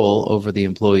control over the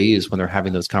employees when they're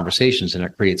having those conversations, and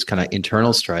it creates kind of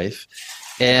internal strife.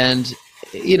 And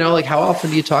how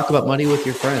often do you talk about money with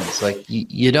your friends? Like,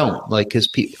 you don't, because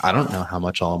I don't know how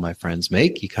much all of my friends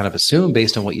make. You kind of assume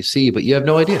based on what you see, but you have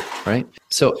no idea, right?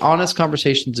 So honest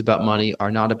conversations about money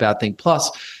are not a bad thing.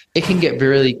 Plus, it can get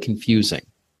really confusing.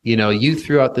 You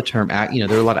threw out the term, there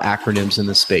are a lot of acronyms in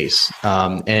the space,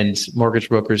 and mortgage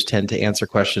brokers tend to answer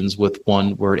questions with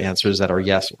one-word answers that are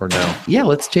yes or no. Yeah,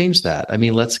 let's change that. I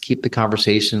mean, let's keep the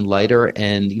conversation lighter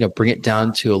and, bring it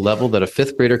down to a level that a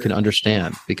 5th grader can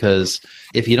understand. Because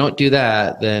if you don't do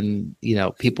that, then,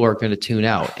 people are going to tune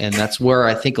out. And that's where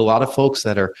I think a lot of folks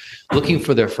that are looking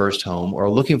for their first home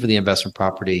or looking for the investment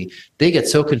property, they get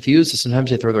so confused that sometimes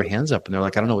they throw their hands up and they're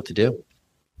like, I don't know what to do.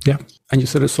 Yeah. And you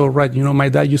said it so right. My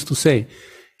dad used to say,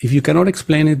 if you cannot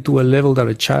explain it to a level that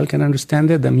a child can understand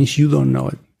it, that means you don't know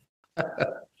it.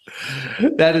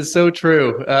 That is so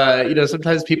true.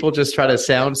 Sometimes people just try to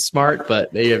sound smart,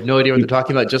 but they have no idea what they're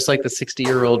talking about, just like the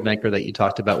 60-year-old banker that you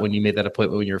talked about when you made that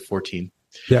appointment when you were 14.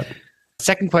 Yeah.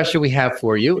 Second question we have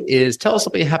for you is, tell us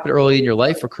something that happened early in your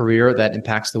life or career that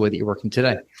impacts the way that you're working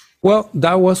today. Well,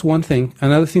 that was one thing.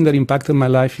 Another thing that impacted my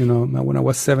life, when I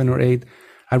was 7 or 8,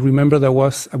 I remember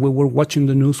we were watching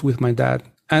the news with my dad,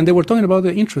 and they were talking about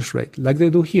the interest rate, like they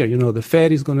do here. The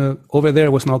Fed is going to, over there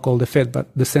it was not called the Fed, but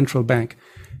the central bank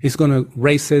is going to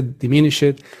raise it, diminish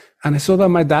it. And I saw that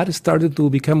my dad started to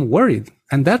become worried.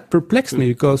 And that perplexed me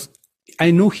because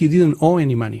I knew he didn't owe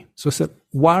any money. So I said,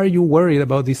 why are you worried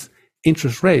about this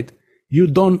interest rate? You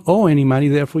don't owe any money,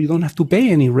 therefore you don't have to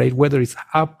pay any rate, whether it's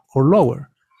up or lower.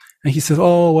 And he says,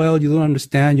 oh, well, you don't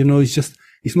understand.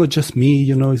 It's not just me,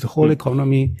 it's the whole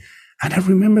economy. And I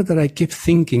remember that I kept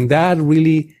thinking that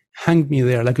really hung me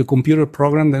there like a computer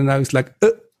program. Then I was like,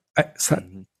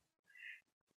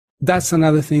 that's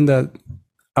another thing that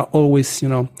I always,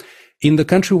 in the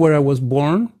country where I was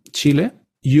born, Chile,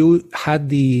 you had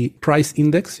the price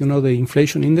index, the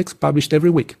inflation index published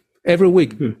every week. Every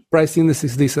week, price index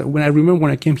is this. When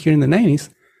I came here in the 90s,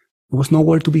 it was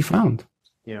nowhere to be found.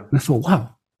 Yeah. And I thought,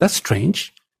 wow, that's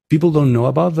strange. People don't know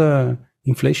about the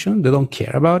inflation. They don't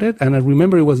care about it. And I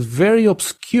remember it was very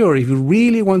obscure. If you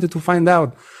really wanted to find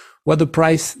out what the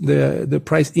price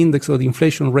index or the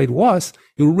inflation rate was,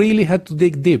 you really had to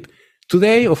dig deep.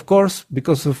 Today, of course,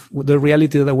 because of the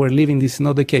reality that we're living, this is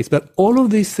not the case. But all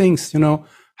of these things,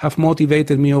 have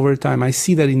motivated me over time. I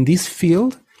see that in this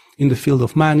field, in the field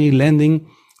of money, lending,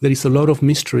 there is a lot of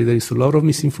mystery. There is a lot of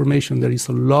misinformation. There is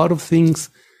a lot of things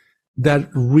that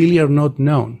really are not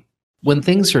known. When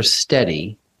things are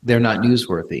steady, they're not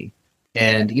newsworthy.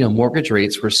 And, mortgage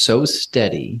rates were so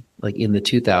steady, like in the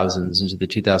 2000s into the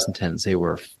 2010s, they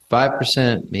were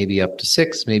 5%, maybe up to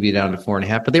 6%, maybe down to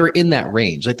 4.5%, but they were in that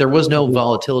range. Like there was no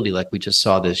volatility like we just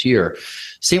saw this year.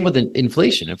 Same with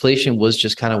inflation. Inflation was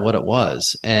just kind of what it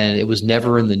was, and it was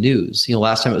never in the news.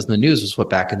 Last time it was in the news was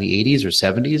back in the 80s or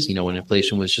 70s, when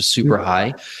inflation was just super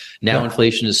high. Now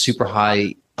inflation is super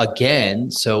high again,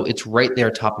 so it's right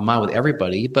there top of mind with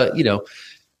everybody. But,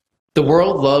 the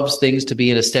world loves things to be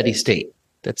in a steady state.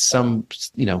 That's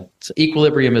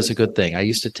equilibrium is a good thing. I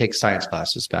used to take science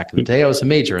classes back in the day. I was a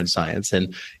major in science,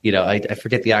 and I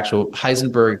forget the actual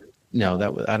Heisenberg. I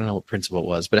don't know what principle it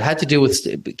was, but it had to do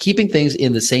with keeping things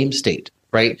in the same state,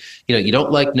 right? You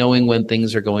don't like knowing when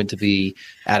things are going to be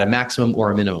at a maximum or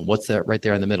a minimum. What's that right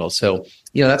there in the middle? So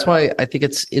that's why I think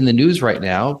it's in the news right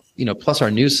now. Plus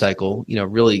our news cycle,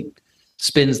 really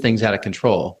spins things out of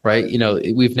control, right?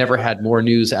 We've never had more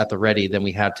news at the ready than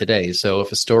we have today. So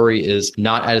if a story is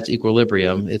not at its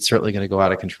equilibrium, it's certainly going to go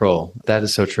out of control. That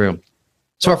is so true.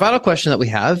 So our final question that we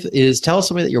have is, tell us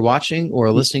something that you're watching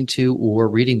or listening to or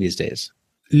reading these days.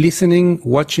 Listening,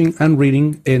 watching, and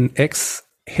reading an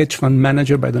ex-hedge fund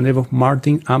manager by the name of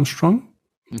Martin Armstrong.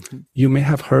 Mm-hmm. You may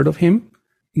have heard of him.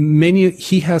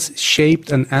 He has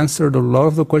shaped and answered a lot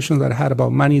of the questions that I had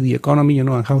about money, the economy,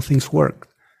 and how things work.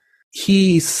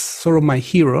 He is sort of my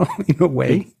hero in a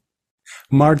way,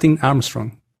 Martin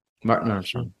Armstrong. Martin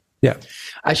Armstrong. Yeah.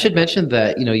 I should mention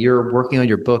that, you're working on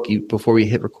your book. Before we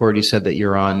hit record, you said that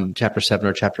you're on chapter 7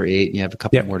 or chapter 8, and you have a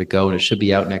couple more to go, and it should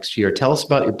be out next year. Tell us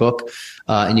about your book,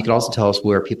 and you can also tell us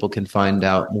where people can find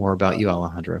out more about you,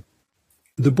 Alejandro.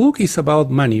 The book is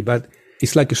about money, but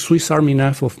it's like a Swiss Army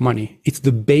knife of money. It's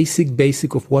the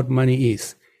basic of what money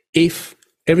is. If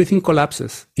everything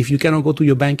collapses, if you cannot go to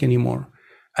your bank anymore,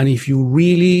 and if you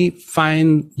really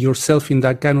find yourself in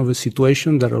that kind of a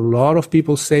situation that a lot of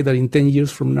people say that in 10 years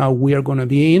from now we are going to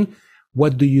be in,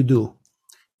 what do you do?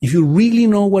 If you really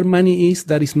know what money is,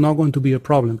 that is not going to be a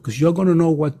problem because you're going to know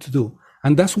what to do.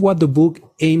 And that's what the book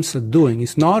aims at doing.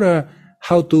 It's not it's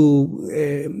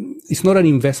not an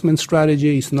investment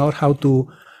strategy. It's not how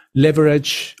to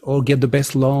leverage or get the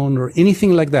best loan or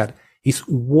anything like that. It's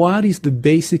what is the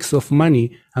basics of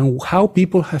money and how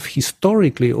people have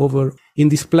historically over in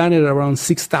this planet around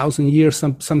 6,000 years.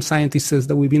 Some scientists says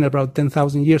that we've been about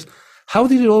 10,000 years. How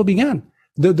did it all begin?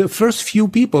 The first few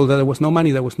people, that there was no money,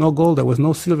 there was no gold, there was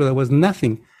no silver, there was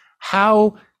nothing.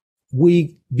 How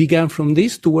we began from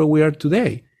this to where we are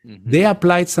today. Mm-hmm. They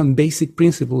applied some basic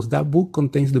principles. That book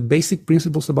contains the basic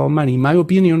principles about money. In my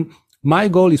opinion, my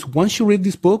goal is once you read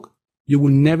this book, you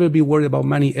will never be worried about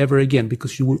money ever again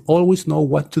because you will always know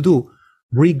what to do,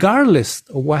 regardless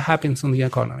of what happens on the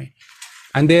economy.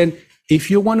 And then if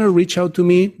you want to reach out to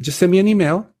me, just send me an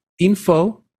email,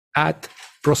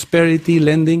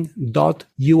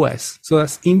 info@prosperitylending.us. So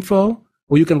that's info,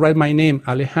 or you can write my name,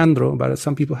 Alejandro, but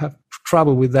some people have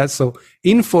trouble with that. So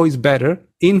info is better,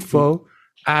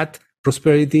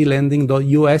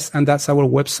 info@prosperitylending.us. And that's our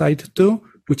website too,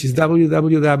 which is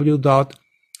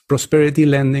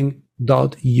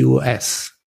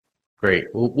www.prosperitylending.us. Great.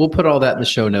 We'll put all that in the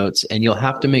show notes, and you'll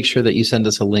have to make sure that you send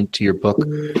us a link to your book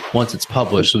once it's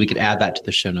published so we can add that to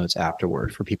the show notes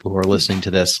afterward for people who are listening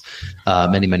to this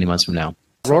many, many months from now.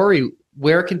 Rory,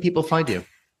 where can people find you?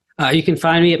 You can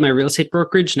find me at my real estate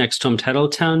brokerage, Next Home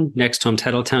Titletown,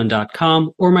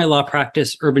 nexthometitletown.com, or my law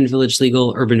practice, Urban Village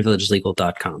Legal,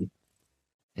 urbanvillagelegal.com.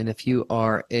 And if you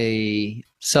are a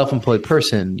self-employed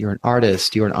person, you're an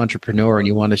artist, you're an entrepreneur, and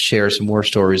you want to share some more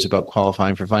stories about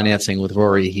qualifying for financing with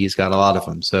Rory, he's got a lot of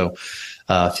them. So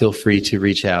feel free to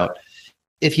reach out.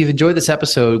 If you've enjoyed this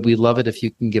episode, we'd love it if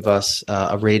you can give us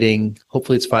a rating.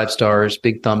 Hopefully it's 5 stars,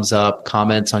 big thumbs up,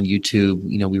 comments on YouTube.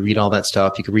 We read all that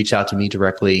stuff. You can reach out to me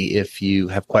directly if you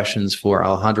have questions for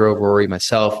Alejandro, Rory,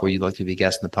 myself, or you'd like to be a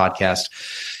guest in the podcast.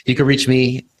 You can reach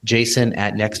me, Jason,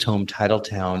 at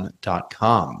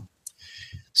nexthometitletown.com.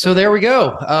 So there we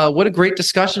go. What a great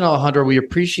discussion, Alejandro. We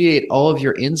appreciate all of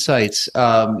your insights,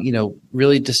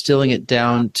 really distilling it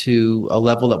down to a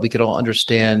level that we could all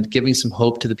understand, giving some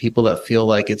hope to the people that feel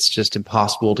like it's just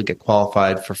impossible to get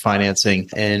qualified for financing,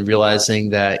 and realizing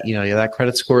that, that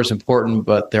credit score is important,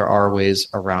 but there are ways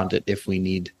around it if we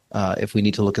need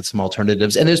to look at some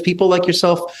alternatives. And there's people like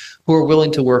yourself who are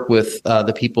willing to work with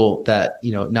the people that,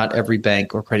 not every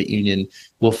bank or credit union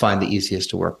will find the easiest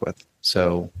to work with.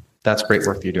 So that's great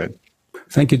work that you're doing.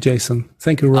 Thank you, Jason.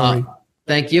 Thank you, Rory.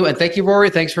 Thank you. And thank you, Rory.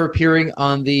 Thanks for appearing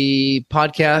on the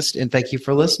podcast. And thank you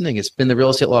for listening. It's been the Real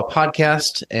Estate Law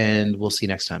Podcast, and we'll see you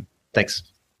next time. Thanks.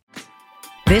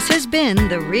 This has been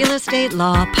the Real Estate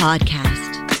Law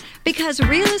Podcast. Because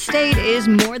real estate is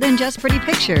more than just pretty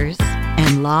pictures,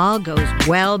 and law goes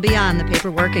well beyond the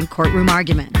paperwork and courtroom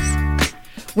arguments.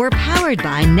 We're powered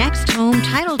by Next Home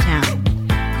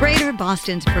Titletown, Greater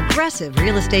Boston's progressive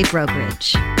real estate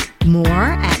brokerage.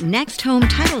 More at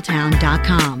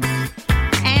nexthometitletown.com.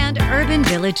 And Urban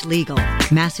Village Legal,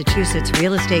 Massachusetts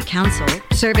Real Estate Counsel,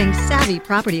 serving savvy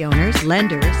property owners,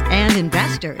 lenders, and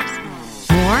investors.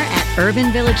 More at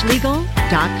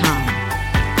urbanvillagelegal.com.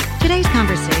 Today's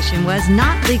conversation was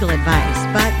not legal advice,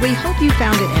 but we hope you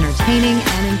found it entertaining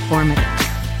and informative.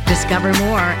 Discover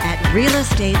more at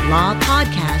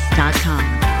realestatelawpodcast.com.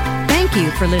 Thank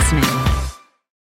you for listening.